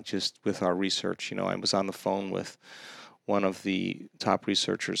right now just with our research. I was on the phone with one of the top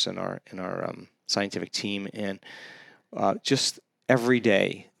researchers in our scientific team, and just every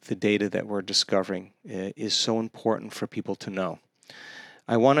day the data that we're discovering is so important for people to know.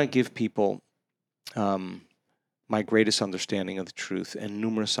 I want to give people my greatest understanding of the truth and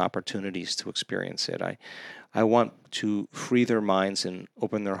numerous opportunities to experience it. I want to free their minds and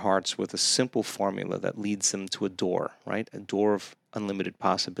open their hearts with a simple formula that leads them to a door, right? A door of unlimited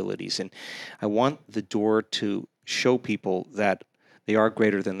possibilities. And I want the door to show people that they are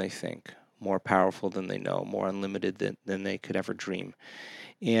greater than they think, more powerful than they know, more unlimited than they could ever dream.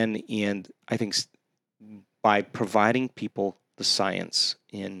 And I think by providing people the science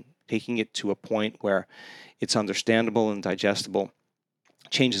and taking it to a point where it's understandable and digestible,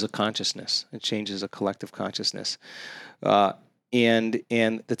 changes a consciousness. It changes a collective consciousness. And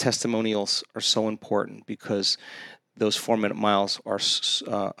the testimonials are so important because those 4-minute miles are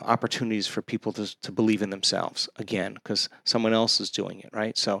opportunities for people to believe in themselves again, because someone else is doing it,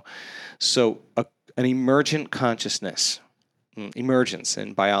 right? So an emergent consciousness, emergence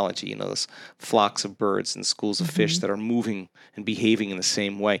in biology, those flocks of birds and schools of fish that are moving and behaving in the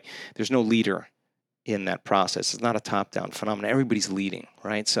same way. There's no leader in that process. It's not a top-down phenomenon. Everybody's leading,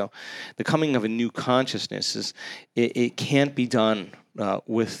 right? So the coming of a new consciousness it can't be done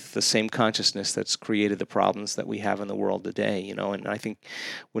with the same consciousness that's created the problems that we have in the world today, and I think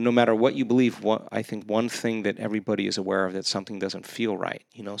no matter what you believe, I think one thing that everybody is aware of, that something doesn't feel right,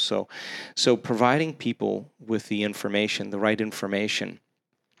 so providing people with the information, the right information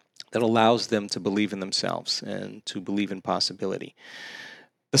that allows them to believe in themselves and to believe in possibility.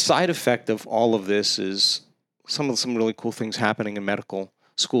 The side effect of all of this is some really cool things happening in medical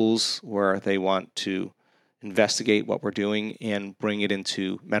schools where they want to investigate what we're doing and bring it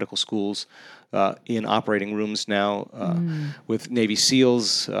into medical schools, in operating rooms now, with Navy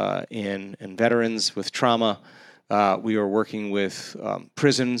SEALs and veterans with trauma. We are working with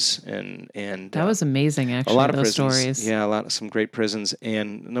prisons and that was amazing. Actually, a lot of those prisons. stories. Yeah, some great prisons,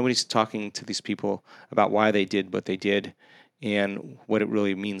 and nobody's talking to these people about why they did what they did and what it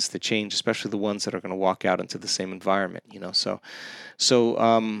really means to change, especially the ones that are going to walk out into the same environment, So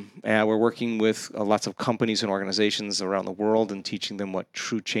we're working with lots of companies and organizations around the world and teaching them what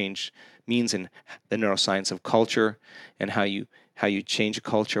true change means and the neuroscience of culture and how you change a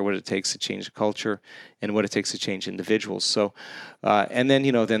culture, what it takes to change a culture, and what it takes to change individuals. So, and then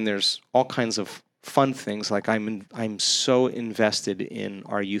then there's all kinds of fun things, like I'm so invested in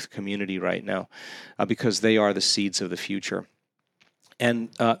our youth community right now because they are the seeds of the future. And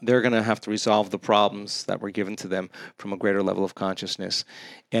they're going to have to resolve the problems that were given to them from a greater level of consciousness.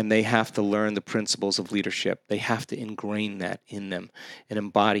 And they have to learn the principles of leadership. They have to ingrain that in them and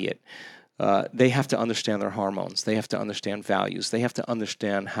embody it. They have to understand their hormones. They have to understand values. They have to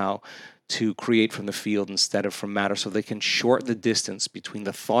understand how to create from the field instead of from matter, so they can shorten the distance between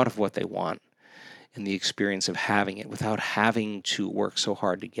the thought of what they want and the experience of having it without having to work so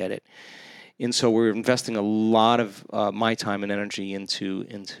hard to get it. And so we're investing a lot of my time and energy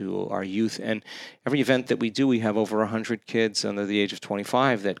into our youth. And every event that we do, we have over 100 kids under the age of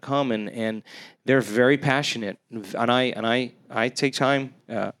 25 that come, and they're very passionate. And I take time.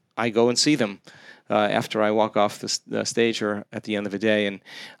 I go and see them after I walk off the stage or at the end of the day, and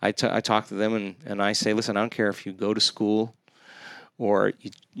I talk to them and I say, listen, I don't care if you go to school or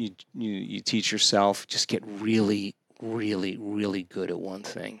you teach yourself. Just get really, really, really good at one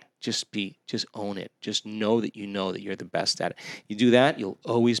thing. Just own it. Just know that you're the best at it. You do that, you'll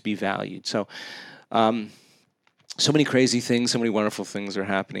always be valued. So, so many crazy things, so many wonderful things are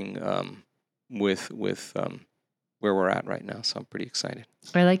happening with where we're at right now. So I'm pretty excited.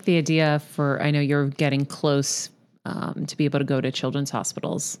 I like the idea I know you're getting close to be able to go to children's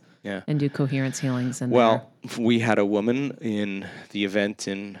hospitals. Yeah. And do coherence healings. We had a woman in the event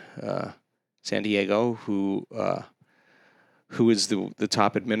in San Diego who is the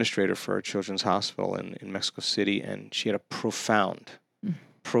top administrator for a children's hospital in Mexico City, and she had a profound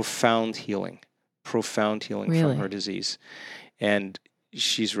healing Really? from her disease, and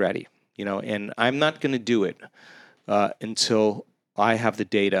she's ready, and I'm not going to do it until I have the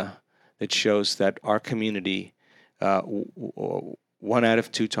data that shows that our community 1 out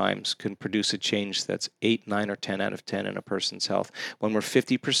of 2 times can produce a change that's 8, 9, or 10 out of 10 in a person's health. When we're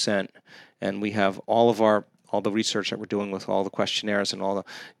 50%, and we have all the research that we're doing with all the questionnaires and all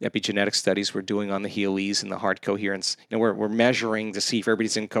the epigenetic studies we're doing on the HEALEs and the heart coherence, we're measuring to see if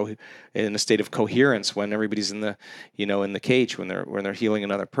everybody's in a state of coherence when everybody's in the in the cage when they're healing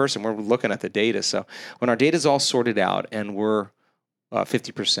another person. We're looking at the data. So when our data's all sorted out and we're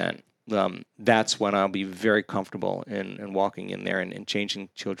 50%. That's when I'll be very comfortable in walking in there and changing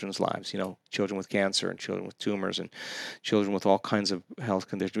children's lives. Children with cancer and children with tumors and children with all kinds of health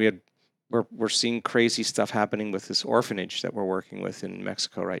conditions. We're seeing crazy stuff happening with this orphanage that we're working with in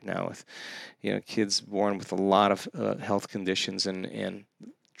Mexico right now, with kids born with a lot of health conditions and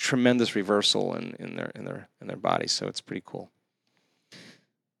tremendous reversal in their bodies. So it's pretty cool.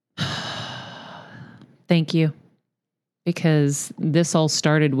 Thank you. Because this all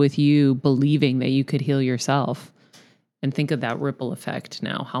started with you believing that you could heal yourself. And think of that ripple effect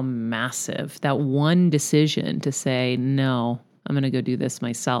now, how massive. That one decision to say, no, I'm going to go do this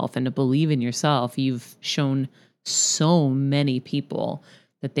myself, and to believe in yourself. You've shown so many people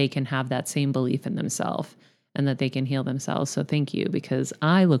that they can have that same belief in themselves and that they can heal themselves. So thank you, because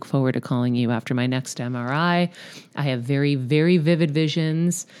I look forward to calling you after my next MRI. I have very, very vivid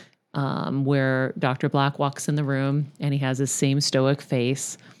visions where Dr. Black walks in the room and he has his same stoic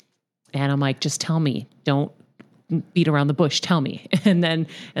face. And I'm like, just tell me, don't beat around the bush. Tell me. And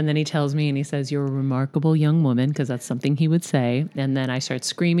then he tells me, and he says, you're a remarkable young woman, because that's something he would say. And then I start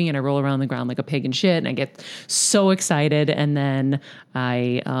screaming and I roll around the ground like a pig in shit. And I get so excited. And then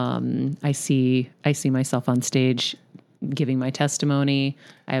I see myself on stage giving my testimony.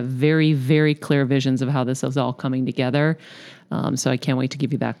 I have very, very clear visions of how this is all coming together. So I can't wait to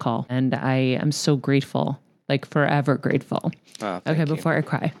give you that call. And I am so grateful, like forever grateful. Oh, okay, you. before I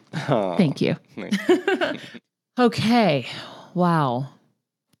cry. Oh, Thank you. Okay. Wow.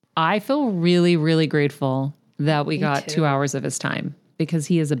 I feel really, really grateful that we got 2 hours of his time, because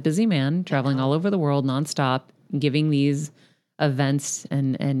he is a busy man traveling all over the world nonstop, giving these events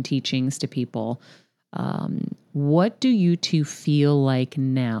and teachings to people. What do you two feel like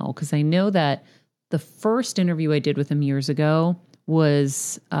now? Because I know that the first interview I did with him years ago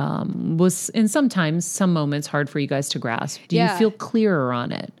was in some moments hard for you guys to grasp. Do you feel clearer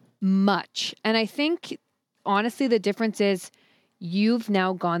on it? Much. And I think honestly, the difference is you've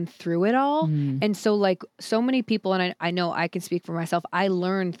now gone through it all. And so like so many people, and I know I can speak for myself, I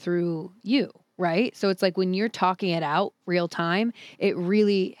learned through you, right? So it's like when you're talking it out real time, it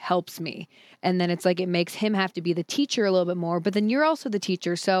really helps me. And then it's like it makes him have to be the teacher a little bit more, but then you're also the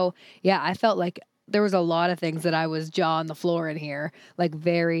teacher. So yeah, I felt like there was a lot of things that I was jaw on the floor in here, like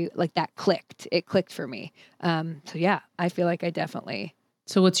very, like that clicked. It clicked for me. So yeah, I feel like I definitely.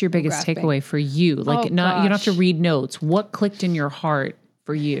 So what's your biggest takeaway for you? Like you don't have to read notes. What clicked in your heart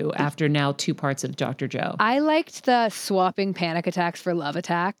for you after now 2 parts of Dr. Joe? I liked the swapping panic attacks for love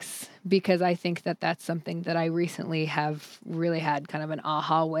attacks, because I think that that's something that I recently have really had kind of an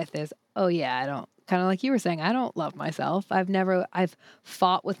aha with is, oh yeah, I don't, kind of like you were saying, I don't love myself. I've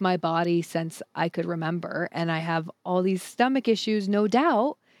fought with my body since I could remember. And I have all these stomach issues, no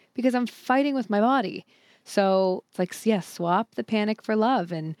doubt, because I'm fighting with my body. So it's like, yeah, swap the panic for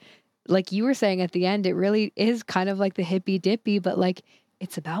love. And like you were saying at the end, it really is kind of like the hippy dippy, but like,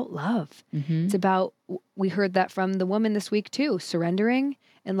 it's about love. It's about, we heard that from the woman this week too, surrendering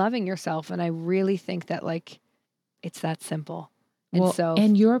and loving yourself. And I really think that like, it's that simple.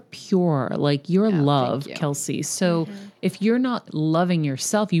 And you're pure, like you're love, Kelsey. So if you're not loving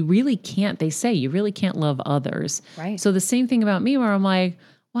yourself, you really can't, they say you really can't love others. Right. So the same thing about me where I'm like,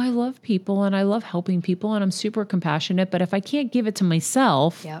 well, I love people and I love helping people and I'm super compassionate, but if I can't give it to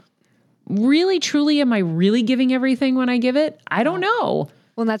myself, really, truly, am I really giving everything when I give it? I don't know.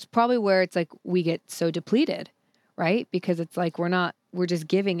 Well, and that's probably where it's like we get so depleted, right? Because it's like we're just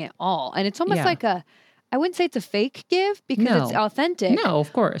giving it all. And it's almost like I wouldn't say it's a fake give because it's authentic. No,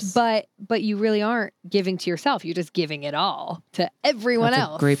 of course. But you really aren't giving to yourself. You're just giving it all to everyone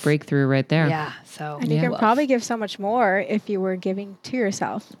else. A great breakthrough right there. Yeah. So and you can probably give so much more if you were giving to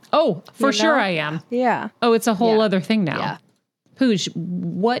yourself. Oh, for sure I am. Yeah. Oh, it's a whole other thing now. Yeah. Pooch,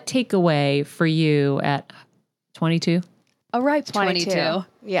 what takeaway for you at 22? A ripe 22.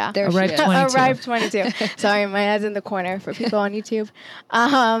 Yeah. A ripe 22. A ripe 22. Sorry, my head's in the corner for people on YouTube.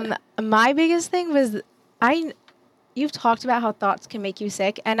 My biggest thing was you've talked about how thoughts can make you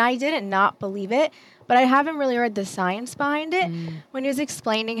sick, and I didn't not believe it, but I haven't really read the science behind it. When he was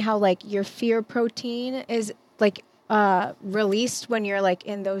explaining how like your fear protein is like released when you're like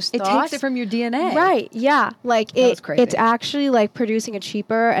in those thoughts. It takes it from your DNA. Right. Yeah. Like crazy. It's actually like producing a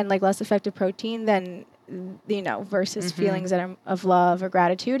cheaper and like less effective protein than, versus feelings that are of love or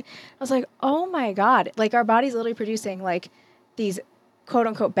gratitude. I was like, oh my God. Like our body's literally producing like these quote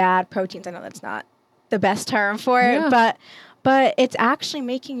unquote bad proteins. I know that's not the best term for it, but it's actually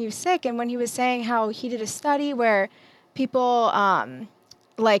making you sick. And when he was saying how he did a study where people,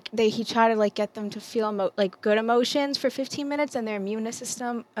 he tried to like get them to feel good emotions for 15 minutes and their immune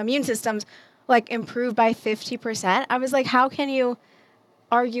systems like improved by 50%. I was like, how can you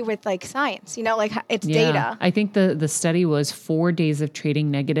argue with like science? It's data. I think the study was 4 days of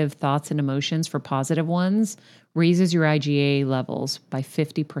trading negative thoughts and emotions for positive ones raises your IgA levels by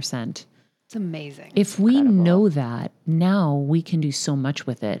 50%. It's amazing. If we know that, now we can do so much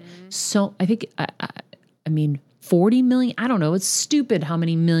with it. So I think, 40 million, I don't know, it's stupid how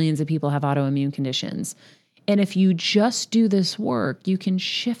many millions of people have autoimmune conditions. And if you just do this work, you can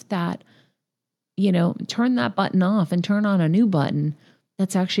shift that, turn that button off and turn on a new button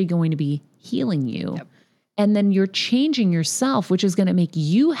that's actually going to be healing you. Yep. And then you're changing yourself, which is going to make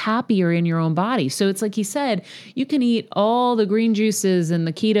you happier in your own body. So it's like he said, you can eat all the green juices and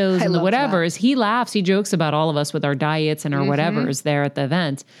the ketos and the whatevers. That. He laughs, he jokes about all of us with our diets and our whatevers there at the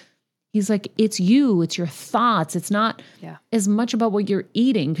event. He's like, it's you, it's your thoughts. It's not as much about what you're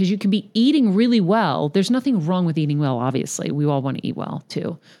eating, because you can be eating really well. There's nothing wrong with eating well, obviously. We all want to eat well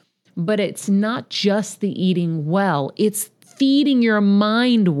too. But it's not just the eating well. It's feeding your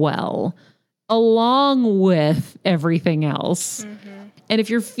mind well. along with everything else. And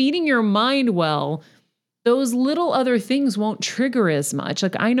if you're feeding your mind well, those little other things won't trigger as much.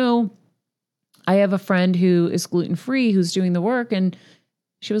 Like I know I have a friend who is gluten-free who's doing the work, and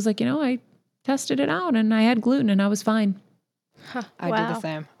she was like, I tested it out and I had gluten and I was fine. I do the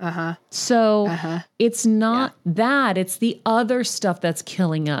same. So it's not that, it's the other stuff that's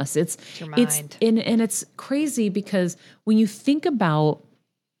killing us. It's your mind. And it's crazy because when you think about,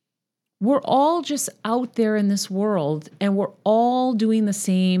 we're all just out there in this world and we're all doing the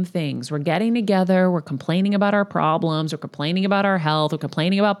same things. We're getting together. We're complaining about our problems. We're complaining about our health. We're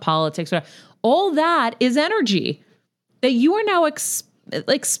complaining about politics. All that is energy that you are now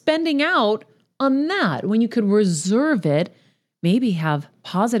spending out on that when you could reserve it, maybe have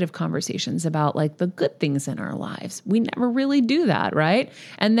positive conversations about like the good things in our lives. We never really do that, right?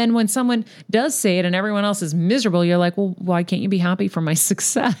 And then when someone does say it and everyone else is miserable, you're like, well, why can't you be happy for my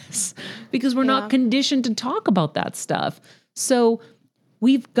success? Because we're not conditioned to talk about that stuff. So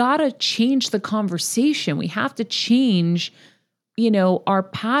we've got to change the conversation. We have to change, our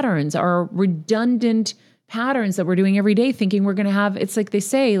patterns, our redundant patterns that we're doing every day, thinking we're going to have, it's like they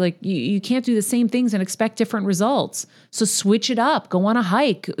say, like you can't do the same things and expect different results. So switch it up, go on a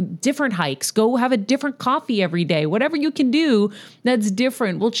hike, different hikes, go have a different coffee every day. Whatever you can do that's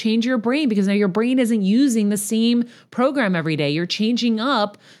different will change your brain, because now your brain isn't using the same program every day. You're changing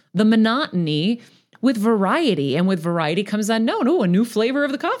up the monotony with variety, and with variety comes unknown. Oh, a new flavor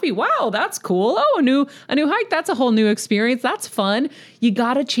of the coffee. Wow, that's cool. Oh, a new hike. That's a whole new experience. That's fun. You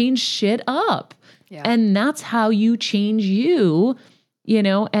got to change shit up. Yeah. And that's how you change you,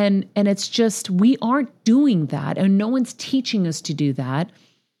 and it's just, we aren't doing that, and no one's teaching us to do that.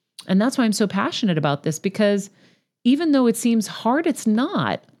 And that's why I'm so passionate about this, because even though it seems hard, it's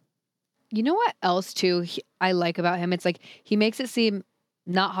not. You know what else too I like about him? It's like, he makes it seem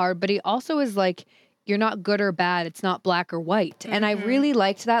not hard, but he also is like, you're not good or bad. It's not black or white. And I really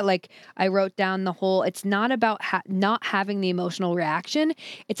liked that. Like I wrote down the whole, it's not about not having the emotional reaction.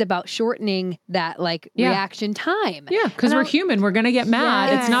 It's about shortening that reaction time. Yeah. Because we're human. We're going to get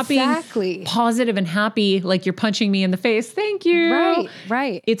mad. It's not being positive and happy. Like you're punching me in the face. Thank you.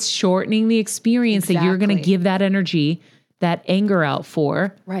 Right. It's shortening the experience that you're going to give that energy, that anger out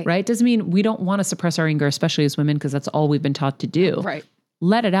for. Right. Doesn't mean we don't want to suppress our anger, especially as women, because that's all we've been taught to do. Right.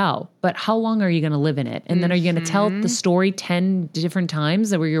 Let it out. But how long are you going to live in it? And then are you going to tell the story 10 different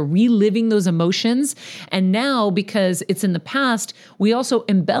times where you're reliving those emotions? And now, because it's in the past, we also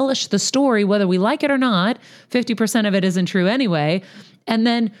embellish the story, whether we like it or not. 50% of it isn't true anyway. And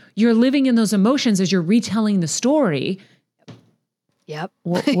then you're living in those emotions as you're retelling the story. Yep.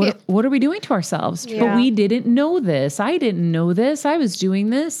 What are we doing to ourselves? Yeah. But we didn't know this. I didn't know this. I was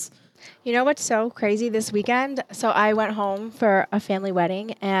doing this. You know what's so crazy this weekend? So I went home for a family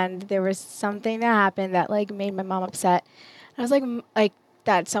wedding, and there was something that happened that made my mom upset. I was like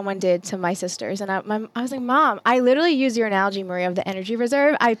that someone did to my sisters, and I was like, Mom, I literally used your analogy, Maria, of the energy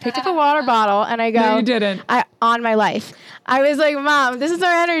reserve. I picked up a water bottle and I go, no, you didn't. On my life. I was like, Mom, this is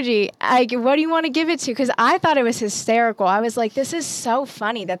our energy. What do you want to give it to? Because I thought it was hysterical. I was like, this is so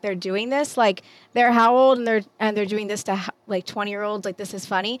funny that they're doing this. Like, they're how old, and they're doing this to 20-year-olds. Like, this is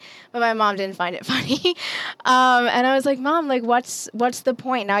funny. But my mom didn't find it funny. And I was like, Mom, what's the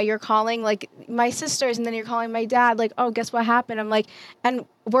point? Now you're calling my sisters, and then you're calling my dad. Oh, guess what happened? I'm like, and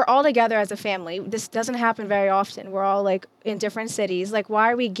we're all together as a family. This doesn't happen very often. We're all in different cities.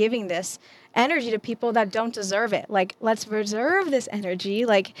 Why are we giving this energy to people that don't deserve it? Let's reserve this energy.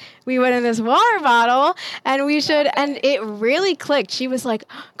 We went in this water bottle, and we should, and it really clicked. She was like,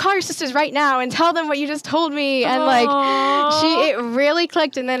 call your sisters right now and tell them what you just told me. And it really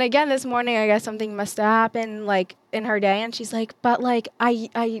clicked. And then again this morning, I guess something must have happened in her day, and she's like, but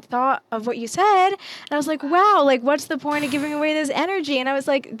I thought of what you said, and I was like, wow, what's the point of giving away this energy? And I was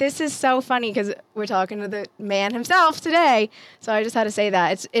like, this is so funny, because we're talking to the man himself today. So I just had to say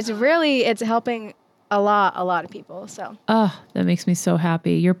that it's helping a lot of people. So that makes me so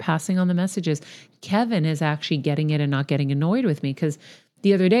happy. You're passing on the messages. Kevin is actually getting it and not getting annoyed with me, because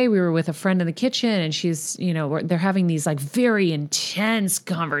the other day we were with a friend in the kitchen, and she's, they're having these very intense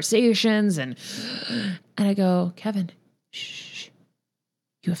conversations, and I go, Kevin, shh,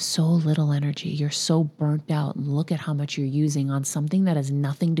 you have so little energy. You're so burnt out, and look at how much you're using on something that has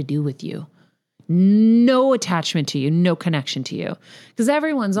nothing to do with you. No attachment to you, no connection to you. Because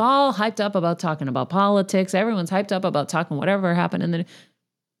everyone's all hyped up about talking about politics. Everyone's hyped up about talking whatever happened. And then,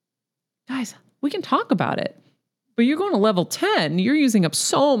 guys, we can talk about it. But you're going to level 10. You're using up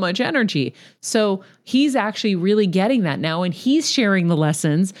so much energy. So he's actually really getting that now, and he's sharing the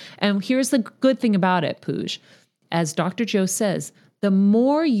lessons. And here's the good thing about it, Pooj. As Dr. Joe says, the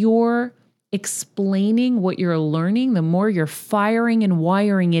more you're explaining what you're learning, the more you're firing and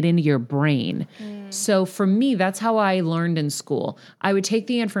wiring it into your brain. So for me, that's how I learned in school. I would take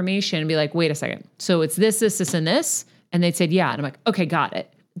the information and be like, wait a second. So it's this, and this. And they'd say, yeah. And I'm like, okay, got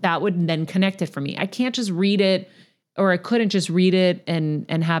it. That would then connect it for me. I can't just read it, or I couldn't just read it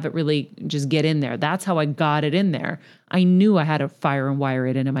and have it really just get in there. That's how I got it in there. I knew I had to fire and wire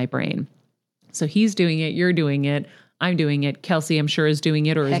it into my brain. So he's doing it. You're doing it. I'm doing it. Kelsey, I'm sure, is doing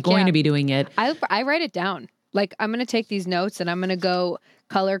it or is going to be doing it. I write it down. Like, I'm going to take these notes and I'm going to go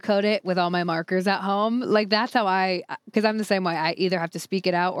color code it with all my markers at home. Like, that's how because I'm the same way. I either have to speak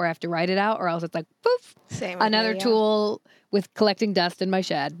it out or I have to write it out, or else it's like, poof, another tool with collecting dust in my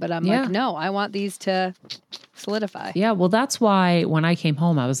shed. But I'm like, no, I want these to solidify. Yeah, well, that's why when I came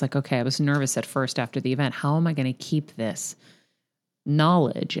home, I was like, okay, I was nervous at first after the event. How am I going to keep this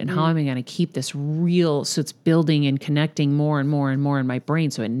knowledge, and how am I going to keep this real, so it's building and connecting more and more and more in my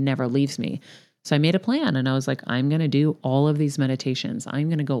brain so it never leaves me? So I made a plan, and I was like, I'm going to do all of these meditations. I'm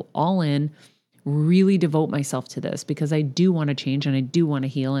going to go all in, really devote myself to this, because I do want to change and I do want to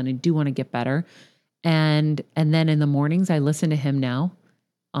heal and I do want to get better. And then in the mornings, I listen to him now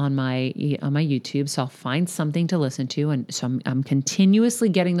on my YouTube. So I'll find something to listen to. And so I'm continuously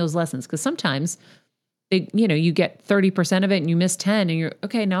getting those lessons, because sometimes you get 30% of it and you miss 10 and you're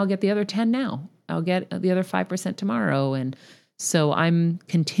okay. Now I'll get the other 10 now. I'll get the other 5% tomorrow. And so I'm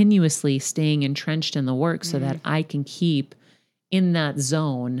continuously staying entrenched in the work so that I can keep in that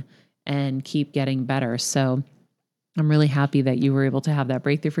zone and keep getting better. So I'm really happy that you were able to have that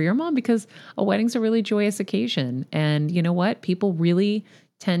breakthrough for your mom, because a wedding's a really joyous occasion. And you know what? People really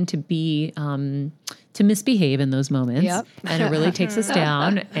tend to be, to misbehave in those moments. Yep. And it really takes us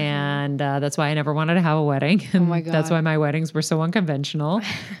down. And that's why I never wanted to have a wedding. And oh my God. That's why my weddings were so unconventional,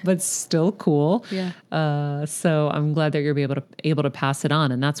 but still cool. Yeah. So I'm glad that you're able to pass it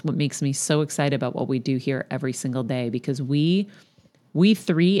on. And that's what makes me so excited about what we do here every single day, because we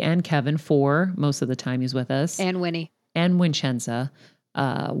three, and Kevin 4, most of the time he's with us. And Winnie. And Wincenza.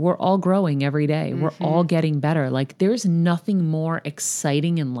 We're all growing every day. We're all getting better. Like, there's nothing more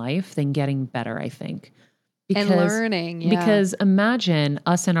exciting in life than getting better, I think. And learning. Yeah. Because imagine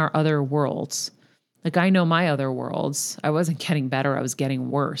us in our other worlds. Like, I know my other worlds. I wasn't getting better. I was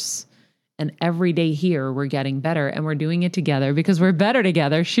getting worse. And every day here, we're getting better, and we're doing it together because we're better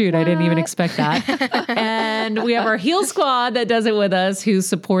together. Shoot, I didn't even expect that. And we have our Heal Squad that does it with us, who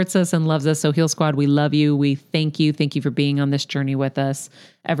supports us and loves us. So Heal Squad, we love you. We thank you. Thank you for being on this journey with us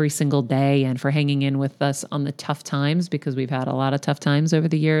every single day, and for hanging in with us on the tough times, because we've had a lot of tough times over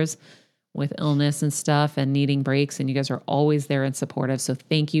the years with illness and stuff and needing breaks. And you guys are always there and supportive. So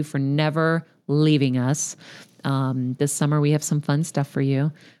thank you for never leaving us. This summer, we have some fun stuff for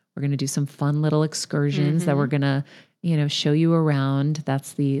you. We're going to do some fun little excursions that we're going to, show you around.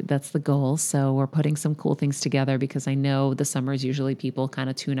 That's the goal. So we're putting some cool things together, because I know the summer is usually people kind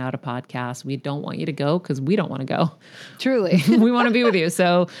of tune out a podcast. We don't want you to go, because we don't want to go. Truly. We want to be with you.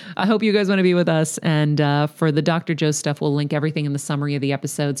 So I hope you guys want to be with us. And for the Dr. Joe stuff, we'll link everything in the summary of the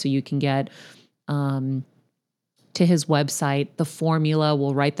episode, so you can get to his website, the formula.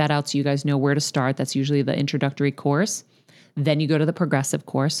 We'll write that out so you guys know where to start. That's usually the introductory course. Then you go to the progressive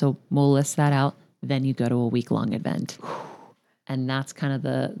course. So we'll list that out. Then you go to a week-long event. And that's kind of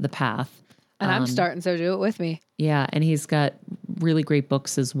the path. And I'm starting, so do it with me. Yeah. And he's got really great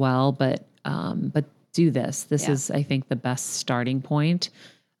books as well. But do this. This is, I think, the best starting point.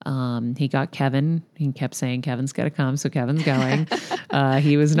 He got Kevin. He kept saying, Kevin's got to come. So Kevin's going.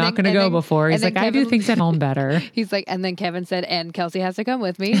 He was not going to go before. He's like, Kevin, I do things at home better. He's like, and then Kevin said, and Kelsey has to come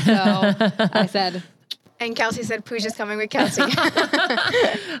with me. So I said... And Kelsey said, Pooja's coming with Kelsey.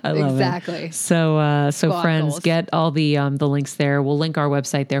 I love exactly. it. So friends, goals. get all the links there. We'll link our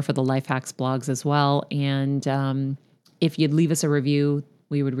website there for the Life Hacks blogs as well. And if you'd leave us a review,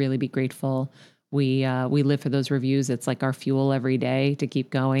 we would really be grateful. We live for those reviews. It's like our fuel every day to keep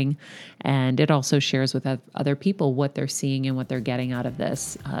going. And it also shares with other people what they're seeing and what they're getting out of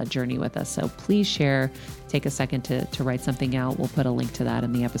this journey with us. So please share. Take a second to write something out. We'll put a link to that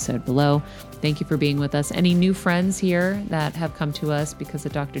in the episode below. Thank you for being with us. Any new friends here that have come to us because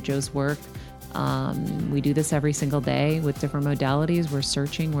of Dr. Joe's work? We do this every single day with different modalities. We're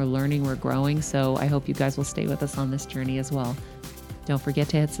searching, we're learning, we're growing. So I hope you guys will stay with us on this journey as well. Don't forget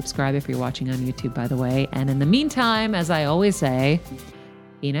to hit subscribe if you're watching on YouTube, by the way. And in the meantime, as I always say,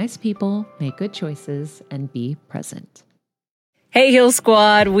 be nice people, make good choices, and be present. Hey, Heal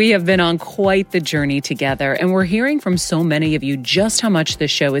Squad, we have been on quite the journey together, and we're hearing from so many of you just how much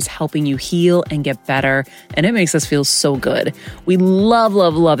this show is helping you heal and get better, and it makes us feel so good. We love,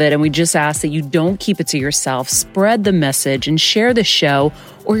 love, love it, and we just ask that you don't keep it to yourself. Spread the message and share the show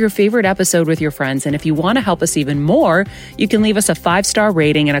or your favorite episode with your friends. And if you want to help us even more, you can leave us a 5-star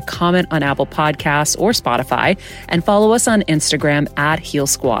rating and a comment on Apple Podcasts or Spotify, and follow us on Instagram at Heal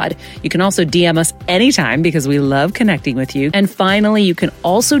Squad. You can also DM us anytime because we love connecting with you. And finally, you can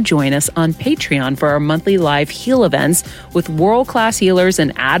also join us on Patreon for our monthly live heal events with world-class healers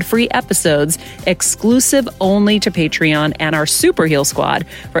and ad-free episodes exclusive only to Patreon and our Super Heal Squad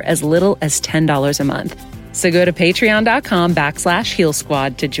for as little as $10 a month. So go to patreon.com/Heal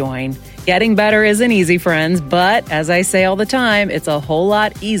Squad to join. Getting better isn't easy, friends, but as I say all the time, it's a whole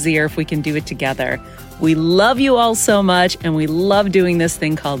lot easier if we can do it together. We love you all so much, and we love doing this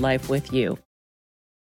thing called life with you.